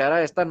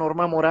comunicara esta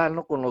norma moral,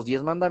 ¿no?, con los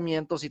 10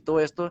 mandamientos y todo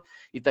esto,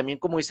 y también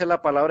como dice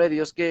la palabra de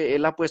Dios que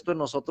Él ha puesto en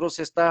nosotros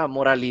esta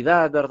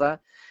moralidad,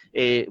 ¿verdad?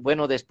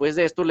 Bueno, después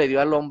de esto le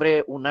dio al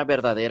hombre una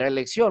verdadera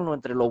elección, ¿no?,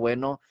 entre lo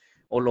bueno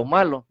o lo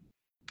malo.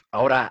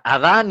 Ahora,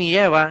 Adán y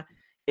Eva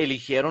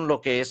eligieron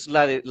lo que es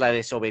la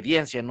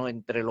desobediencia, ¿no?,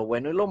 entre lo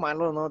bueno y lo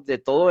malo, ¿no? De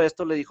todo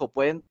esto le dijo,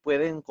 pueden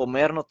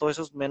comer, ¿no?, todo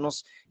eso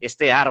menos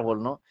este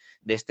árbol, ¿no?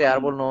 De este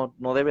árbol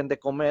no deben de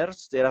comer,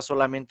 era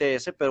solamente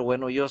ese, pero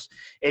bueno, ellos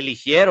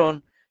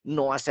eligieron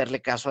no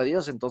hacerle caso a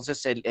Dios,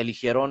 entonces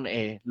eligieron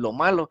lo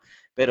malo.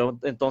 Pero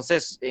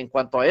entonces, en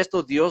cuanto a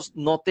esto, Dios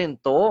no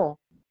tentó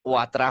o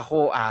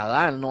atrajo a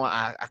Adán, ¿no?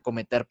 A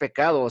cometer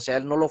pecado, o sea,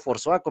 él no lo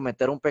forzó a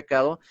cometer un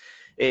pecado.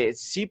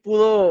 Sí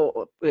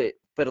pudo,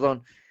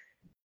 perdón,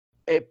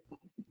 eh,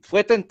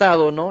 fue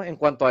tentado, ¿no? En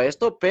cuanto a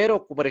esto,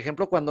 pero, por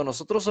ejemplo, cuando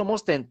nosotros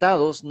somos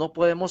tentados, no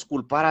podemos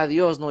culpar a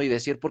Dios, ¿no? Y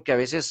decir, porque a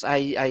veces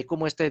hay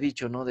como este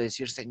dicho, ¿no? De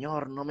decir,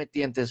 Señor, no me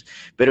tientes.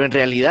 Pero en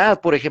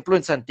realidad, por ejemplo,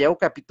 en Santiago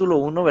capítulo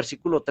 1,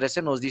 versículo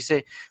 13 nos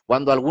dice,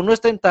 cuando alguno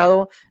es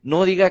tentado,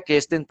 no diga que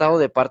es tentado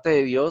de parte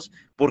de Dios,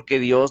 porque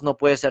Dios no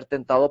puede ser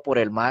tentado por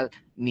el mal,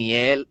 ni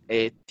él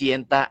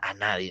tienta a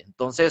nadie.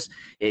 Entonces,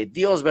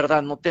 Dios,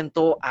 ¿verdad? No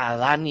tentó a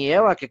Adán y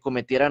Eva que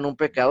cometieran un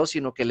pecado,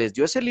 sino que les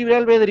dio ese libre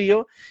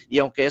albedrío, y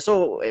aunque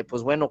eso,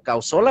 pues bueno,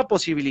 causó la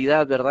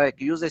posibilidad, ¿verdad?, de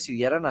que ellos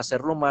decidieran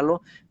hacer lo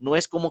malo, no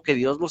es como que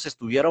Dios los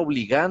estuviera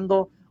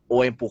obligando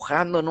o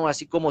empujando, ¿no?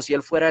 Así como si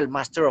él fuera el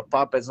master of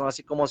puppets, ¿no?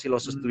 Así como si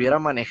los estuviera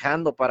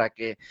manejando para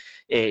que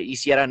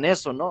hicieran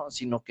eso, ¿no?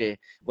 Sino que,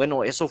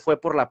 bueno, eso fue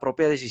por la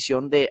propia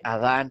decisión de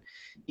Adán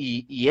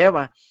y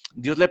Eva.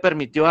 Dios le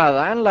permitió a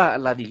Adán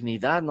la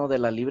dignidad, ¿no? De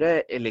la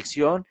libre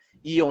elección,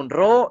 y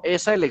honró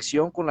esa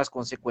elección con las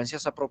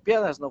consecuencias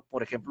apropiadas, ¿no?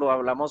 Por ejemplo,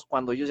 hablamos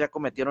cuando ellos ya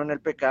cometieron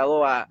el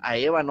pecado, a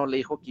Eva, ¿no? Le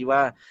dijo que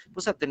iba,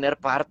 pues, a tener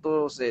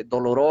partos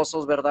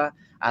dolorosos, ¿verdad?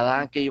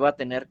 Adán que iba a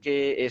tener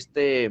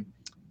que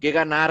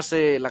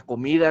ganarse la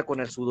comida con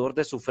el sudor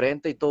de su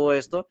frente y todo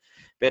esto,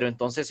 pero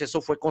entonces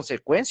eso fue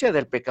consecuencia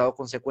del pecado,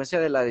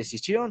 consecuencia de la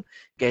decisión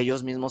que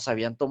ellos mismos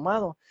habían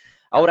tomado.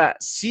 Ahora,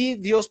 sí,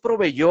 Dios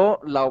proveyó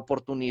la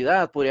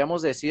oportunidad,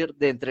 podríamos decir,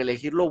 de entre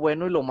elegir lo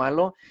bueno y lo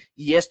malo,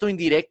 y esto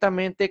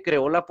indirectamente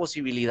creó la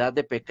posibilidad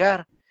de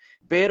pecar,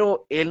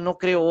 pero Él no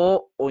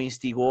creó o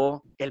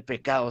instigó el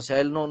pecado, o sea,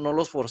 Él no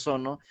los forzó,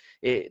 ¿no?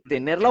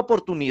 Tener la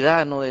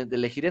oportunidad, ¿no? De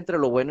elegir entre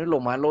lo bueno y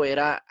lo malo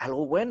era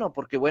algo bueno,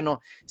 porque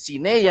bueno,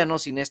 sin ella, ¿no?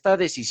 Sin esta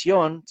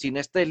decisión, sin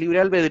este libre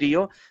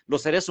albedrío,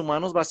 los seres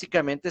humanos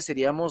básicamente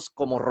seríamos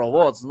como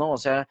robots, ¿no? O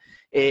sea,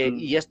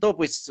 y esto,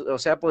 pues, o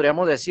sea,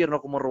 podríamos decir,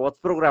 ¿no? Como robots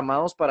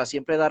programados para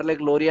siempre darle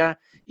gloria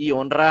y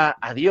honra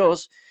a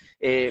Dios,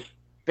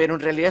 pero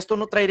en realidad esto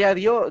no traería a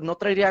Dios, no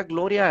traería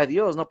gloria a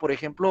Dios, ¿no? Por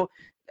ejemplo,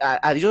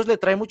 a Dios le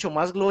trae mucho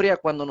más gloria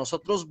cuando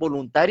nosotros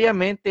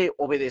voluntariamente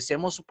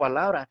obedecemos su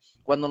palabra,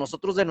 cuando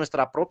nosotros de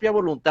nuestra propia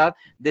voluntad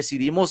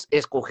decidimos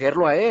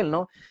escogerlo a Él,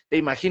 ¿no? Te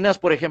imaginas,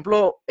 por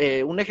ejemplo,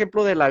 un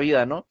ejemplo de la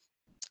vida, ¿no?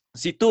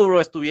 Si tú, bro,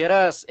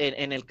 estuvieras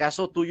en el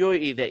caso tuyo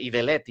y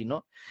de Leti,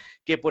 ¿no?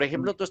 Que, por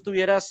ejemplo, tú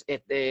estuvieras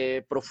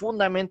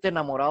profundamente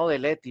enamorado de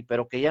Leti,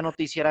 pero que ella no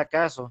te hiciera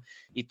caso,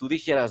 y tú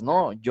dijeras,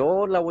 no,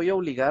 yo la voy a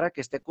obligar a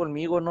que esté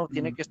conmigo, no,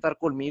 tiene que estar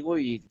conmigo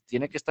y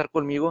tiene que estar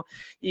conmigo,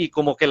 y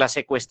como que la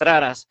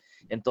secuestraras,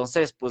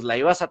 entonces, pues la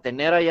ibas a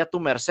tener ahí a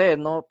tu merced,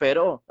 ¿no?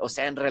 Pero, o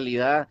sea, en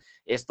realidad,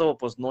 esto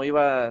pues no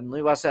iba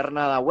a ser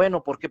nada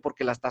bueno. ¿Por qué?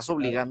 Porque la estás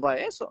obligando a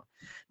eso.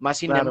 Más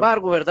sin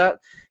embargo, ¿verdad?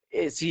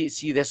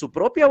 Si de su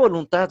propia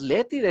voluntad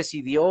Leti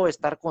decidió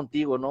estar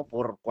contigo, ¿no?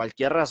 Por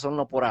cualquier razón,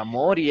 no por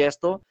amor y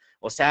esto,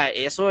 o sea,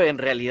 eso en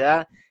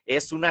realidad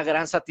es una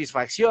gran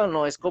satisfacción,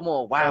 ¿no? Es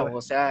como, wow,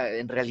 o sea,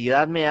 en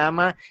realidad me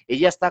ama,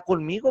 ella está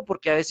conmigo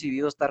porque ha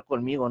decidido estar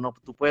conmigo, ¿no?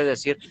 Tú puedes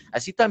decir,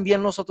 así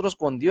también nosotros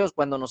con Dios,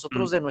 cuando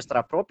nosotros de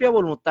nuestra propia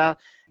voluntad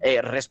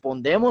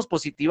respondemos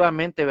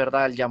positivamente,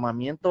 ¿verdad? Al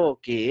llamamiento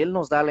que Él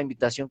nos da, la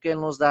invitación que Él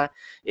nos da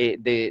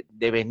de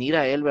venir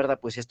a Él, ¿verdad?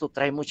 Pues esto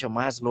trae mucho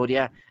más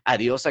gloria a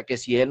Dios, a que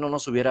si Él no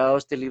nos hubiera dado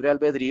este libre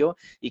albedrío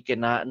y que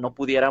no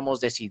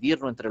pudiéramos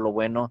decidirlo entre lo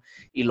bueno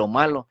y lo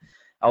malo.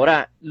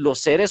 Ahora, los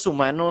seres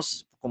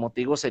humanos, como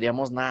te digo,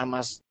 seríamos nada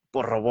más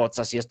por robots,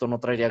 así esto no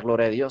traería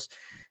gloria a Dios.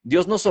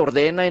 Dios nos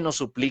ordena y nos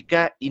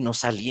suplica y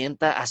nos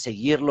alienta a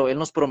seguirlo. Él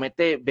nos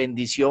promete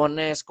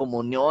bendiciones,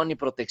 comunión y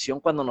protección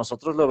cuando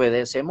nosotros le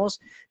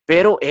obedecemos,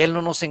 pero Él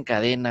no nos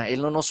encadena,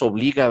 Él no nos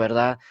obliga,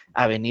 ¿verdad?,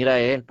 a venir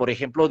a Él. Por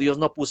ejemplo, Dios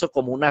no puso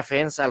como una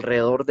fensa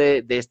alrededor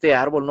de este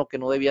árbol, ¿no? Que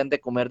no debían de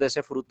comer de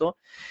ese fruto,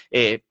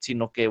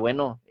 sino que,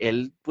 bueno,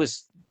 Él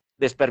pues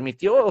les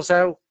permitió, o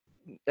sea,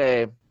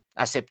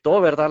 aceptó,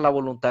 ¿verdad?, la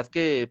voluntad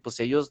que pues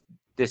ellos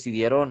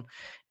decidieron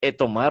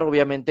tomar,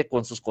 obviamente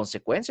con sus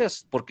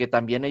consecuencias, porque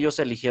también ellos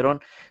eligieron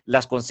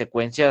las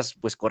consecuencias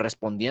pues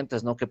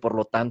correspondientes, ¿no? Que por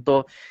lo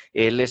tanto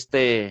él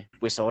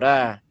pues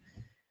ahora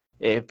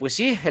pues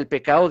sí, el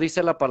pecado,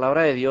 dice la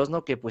palabra de Dios,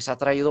 ¿no? Que pues ha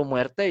traído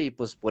muerte, y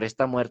pues por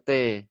esta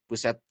muerte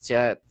pues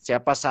se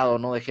ha pasado,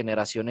 ¿no? De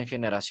generación en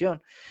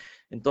generación.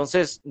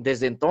 Entonces,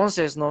 desde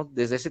entonces, ¿no?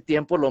 Desde ese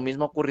tiempo, lo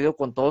mismo ha ocurrido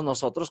con todos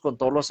nosotros, con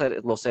todos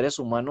los seres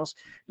humanos.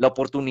 La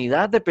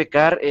oportunidad de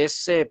pecar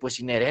es pues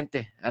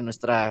inherente a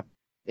nuestra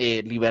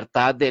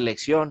libertad de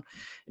elección.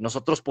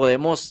 Nosotros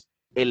podemos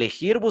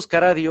elegir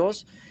buscar a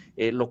Dios,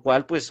 lo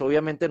cual pues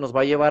obviamente nos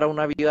va a llevar a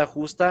una vida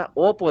justa,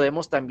 o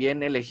podemos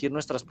también elegir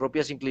nuestras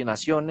propias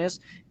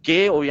inclinaciones,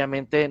 que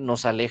obviamente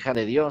nos aleja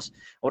de Dios.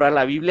 Ahora,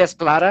 la Biblia es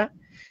clara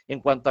en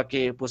cuanto a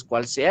que, pues,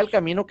 cual sea el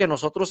camino que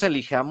nosotros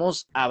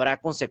elijamos, habrá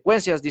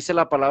consecuencias. Dice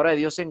la palabra de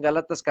Dios en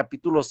Gálatas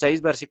capítulo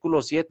 6,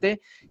 versículo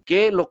 7,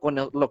 que lo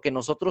que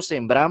nosotros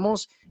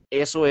sembramos,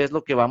 eso es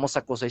lo que vamos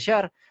a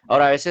cosechar.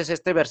 Ahora, a veces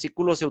este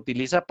versículo se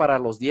utiliza para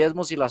los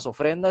diezmos y las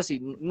ofrendas y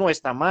no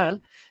está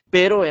mal,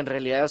 pero en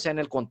realidad, o sea, en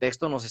el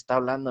contexto nos está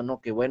hablando, ¿no?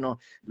 Que bueno,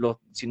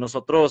 si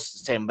nosotros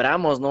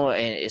sembramos, ¿no?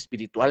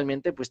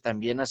 Espiritualmente, pues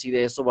también así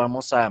de eso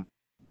vamos a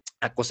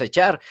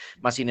cosechar,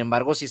 más sin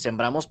embargo, si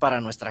sembramos para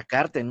nuestra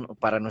carne, ¿no?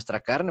 Para nuestra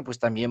carne, pues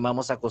también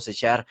vamos a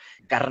cosechar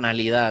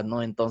carnalidad,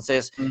 ¿no?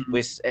 Entonces,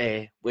 pues,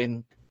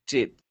 bueno,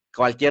 sí,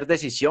 cualquier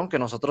decisión que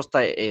nosotros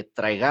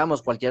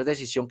traigamos, cualquier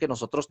decisión que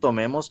nosotros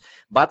tomemos,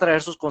 va a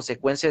traer sus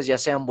consecuencias, ya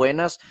sean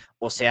buenas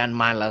o sean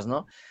malas,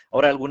 ¿no?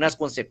 Ahora, algunas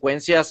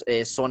consecuencias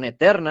son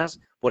eternas.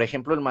 Por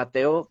ejemplo, en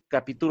Mateo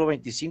capítulo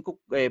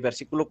 25,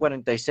 versículo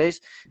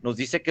 46, nos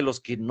dice que los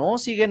que no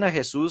siguen a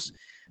Jesús,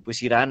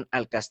 pues irán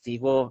al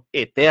castigo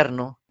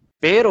eterno,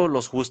 pero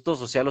los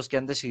justos, o sea, los que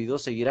han decidido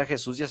seguir a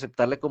Jesús y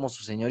aceptarle como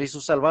su Señor y su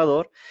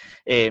Salvador,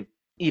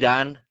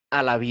 irán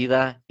a la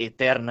vida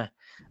eterna.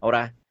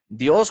 Ahora,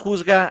 Dios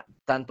juzga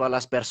tanto a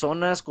las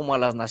personas como a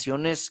las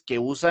naciones que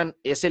usan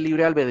ese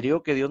libre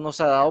albedrío que Dios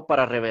nos ha dado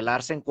para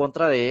rebelarse en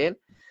contra de Él,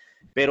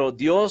 pero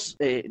Dios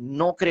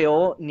no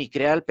creó ni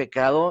crea el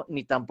pecado,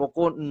 ni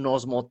tampoco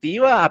nos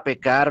motiva a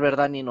pecar,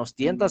 ¿verdad? Ni nos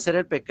tienta a hacer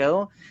el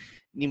pecado,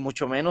 ni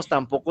mucho menos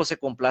tampoco se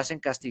complace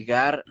en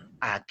castigar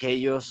a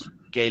aquellos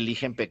que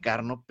eligen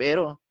pecar, ¿no?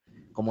 Pero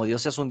como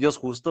Dios es un Dios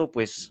justo,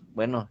 pues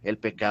bueno, el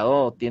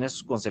pecado tiene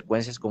sus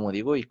consecuencias, como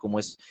digo, y como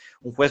es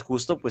un juez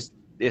justo, pues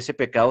ese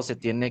pecado se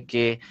tiene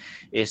que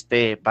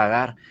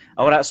pagar.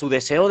 Ahora, su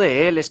deseo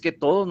de Él es que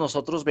todos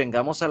nosotros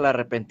vengamos al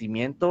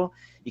arrepentimiento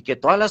y que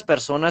todas las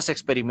personas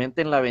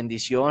experimenten la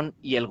bendición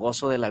y el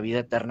gozo de la vida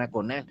eterna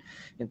con Él.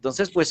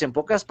 Entonces, pues en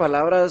pocas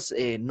palabras,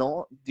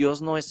 no,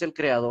 Dios no es el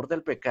creador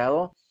del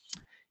pecado.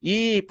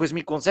 Y pues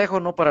mi consejo,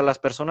 ¿no? Para las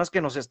personas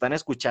que nos están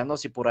escuchando,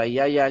 si por ahí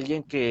hay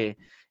alguien que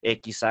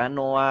quizá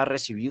no ha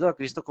recibido a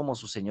Cristo como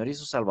su Señor y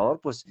su Salvador,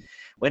 pues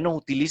bueno,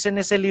 utilicen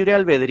ese libre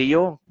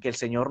albedrío que el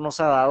Señor nos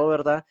ha dado,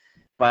 ¿verdad?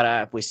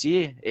 Para, pues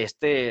sí,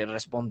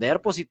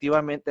 responder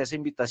positivamente a esa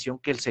invitación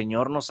que el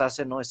Señor nos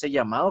hace, ¿no? Ese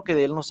llamado que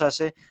de Él nos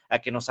hace a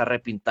que nos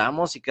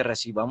arrepintamos y que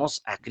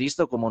recibamos a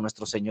Cristo como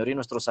nuestro Señor y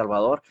nuestro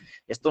Salvador.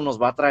 Esto nos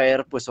va a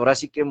traer, pues ahora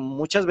sí que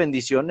muchas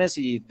bendiciones,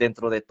 y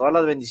dentro de todas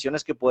las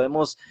bendiciones que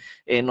podemos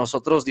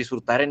nosotros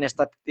disfrutar en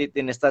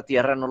esta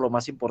tierra, ¿no? Lo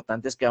más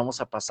importante es que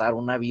vamos a pasar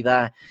una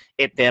vida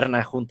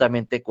eterna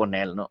juntamente con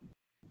Él, ¿no?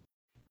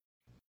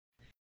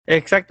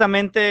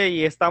 Exactamente,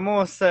 y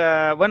estamos,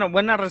 bueno,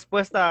 buena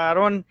respuesta,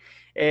 Aarón.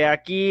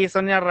 Aquí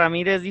Sonia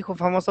Ramírez dijo,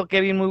 famoso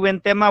Kevin, muy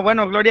buen tema.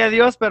 Bueno, gloria a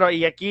Dios, pero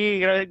y aquí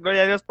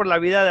gloria a Dios por la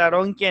vida de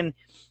Aarón, quien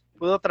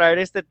pudo traer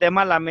este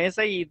tema a la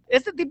mesa. Y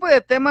este tipo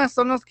de temas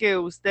son los que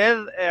usted,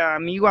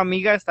 amigo,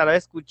 amiga, estará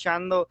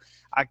escuchando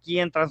aquí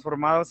en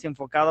Transformados y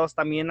Enfocados.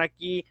 También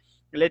aquí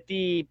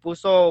Leti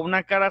puso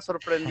una cara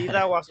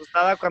sorprendida o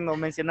asustada cuando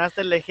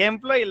mencionaste el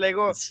ejemplo, y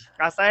luego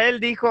hasta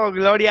él dijo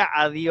gloria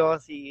a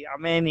Dios y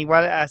amén,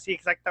 igual así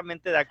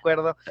exactamente de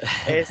acuerdo.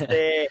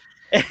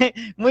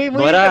 Muy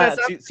No era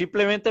interesante.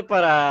 simplemente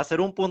para hacer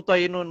un punto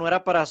ahí, no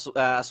era para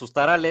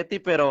asustar a Leti,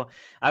 pero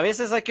a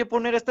veces hay que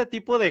poner este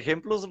tipo de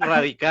ejemplos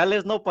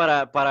radicales, ¿no?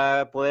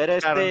 Para poder,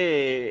 Claro,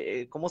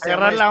 ¿cómo se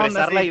llama? agarrar la onda,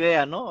 Expresar la sí.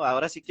 idea, ¿no?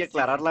 Ahora sí que Sí,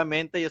 aclarar la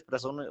mente y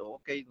expresar,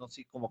 ok, no,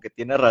 sí, como que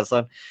tiene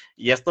razón.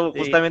 Y esto sí.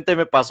 justamente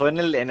me pasó en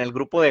el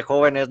grupo de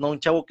jóvenes, ¿no? Un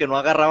chavo que no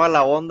agarraba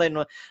la onda, y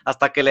no,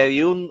 hasta que le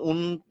di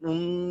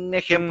un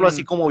ejemplo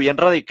así como bien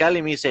radical,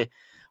 y me dice,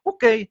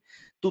 ok,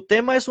 tu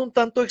tema es un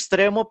tanto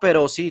extremo,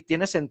 pero sí,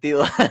 tiene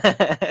sentido.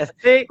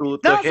 Sí,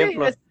 tu no, sí,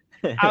 ejemplo.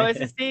 a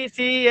veces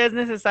sí es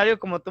necesario,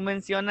 como tú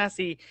mencionas,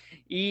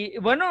 y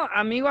bueno,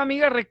 amigo,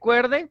 amiga,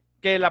 recuerde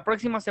que la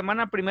próxima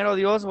semana, primero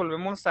Dios,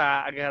 volvemos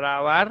a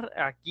grabar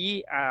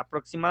aquí a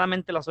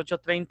aproximadamente las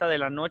 8:30 de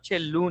la noche,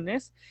 el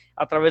lunes,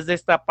 a través de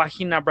esta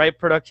página Bright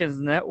Productions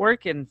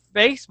Network en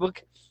Facebook.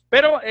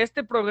 Pero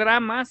este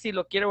programa, si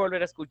lo quiere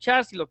volver a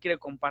escuchar, si lo quiere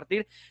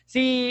compartir,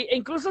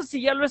 incluso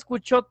si ya lo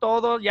escuchó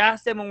todo, ya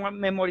se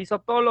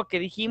memorizó todo lo que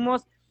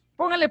dijimos,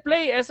 póngale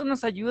play. Eso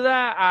nos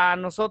ayuda a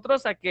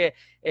nosotros a que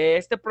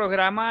este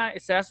programa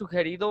sea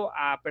sugerido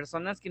a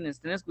personas que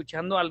estén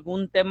escuchando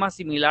algún tema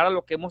similar a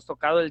lo que hemos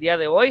tocado el día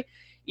de hoy.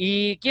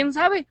 Y quién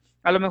sabe,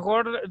 a lo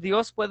mejor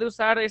Dios puede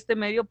usar este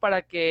medio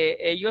para que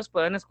ellos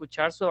puedan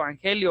escuchar su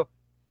evangelio.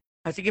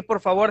 Así que por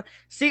favor,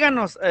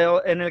 síganos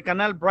en el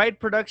canal Bright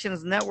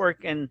Productions Network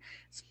en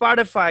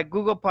Spotify,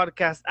 Google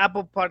Podcast,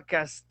 Apple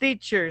Podcast,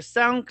 Stitcher,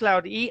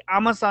 SoundCloud y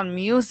Amazon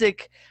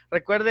Music.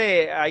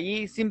 Recuerde,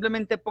 ahí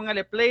simplemente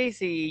póngale play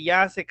si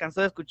ya se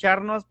cansó de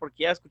escucharnos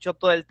porque ya escuchó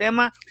todo el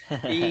tema,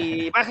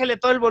 y bájele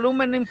todo el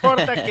volumen, no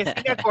importa que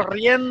siga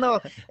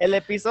corriendo el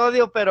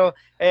episodio, pero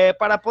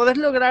para poder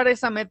lograr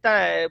esa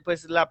meta,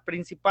 pues la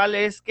principal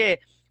es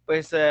que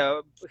pues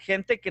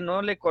gente que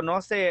no le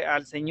conoce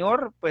al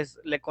Señor, pues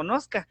le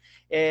conozca,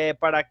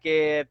 para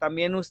que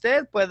también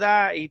usted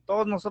pueda y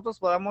todos nosotros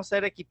podamos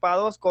ser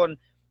equipados con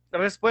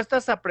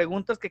respuestas a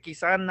preguntas que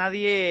quizá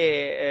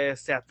nadie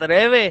se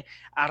atreve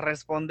a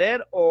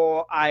responder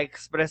o a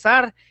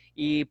expresar,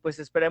 y pues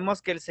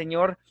esperemos que el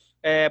Señor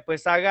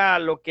pues haga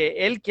lo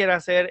que Él quiera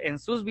hacer en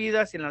sus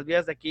vidas y en las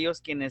vidas de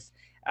aquellos quienes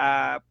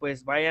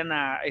pues vayan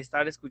a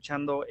estar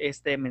escuchando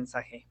este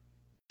mensaje.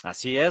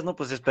 Así es, ¿no?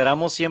 Pues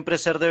esperamos siempre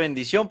ser de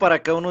bendición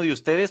para cada uno de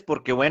ustedes,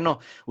 porque bueno,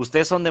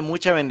 ustedes son de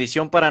mucha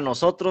bendición para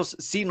nosotros.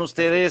 Sin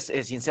ustedes,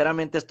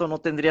 sinceramente, esto no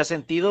tendría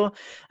sentido.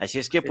 Así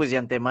es que, Sí. pues de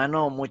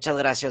antemano, muchas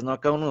gracias, ¿no? A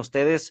cada uno de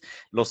ustedes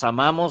los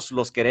amamos,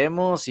 los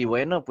queremos y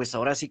bueno, pues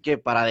ahora sí que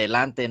para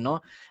adelante,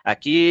 ¿no?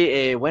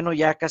 Aquí, bueno,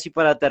 ya casi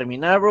para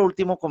terminar, bro,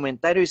 último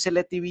comentario, dice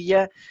Leti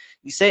Villa.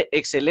 Dice,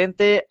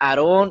 excelente,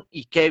 Aarón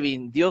y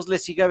Kevin. Dios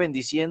les siga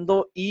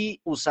bendiciendo y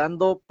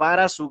usando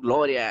para su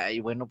gloria. Y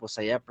bueno, pues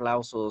ahí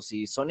aplausos.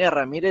 Y Sonia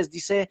Ramírez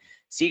dice,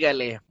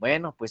 sígale.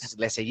 Bueno, pues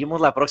le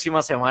seguimos la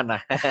próxima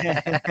semana.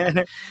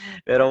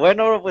 Pero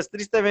bueno, pues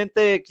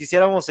tristemente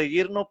quisiéramos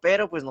seguirnos,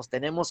 pero pues nos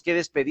tenemos que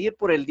despedir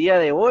por el día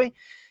de hoy.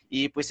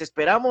 Y pues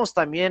esperamos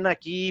también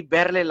aquí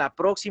verle la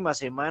próxima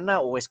semana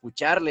o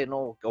escucharle,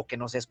 ¿no? O que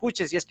nos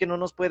escuche si es que no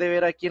nos puede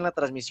ver aquí en la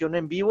transmisión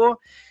en vivo.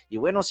 Y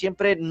bueno,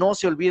 siempre no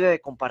se olvide de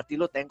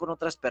compartirlo también con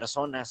otras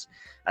personas.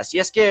 Así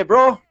es que,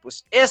 bro,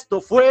 pues esto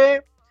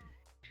fue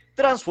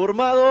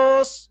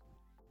Transformados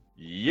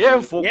y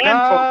Enfocados.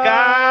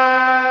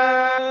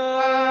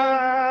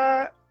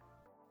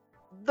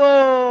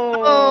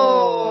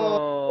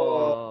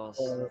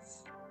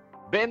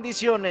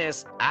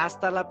 Bendiciones.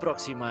 Hasta la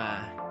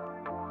próxima.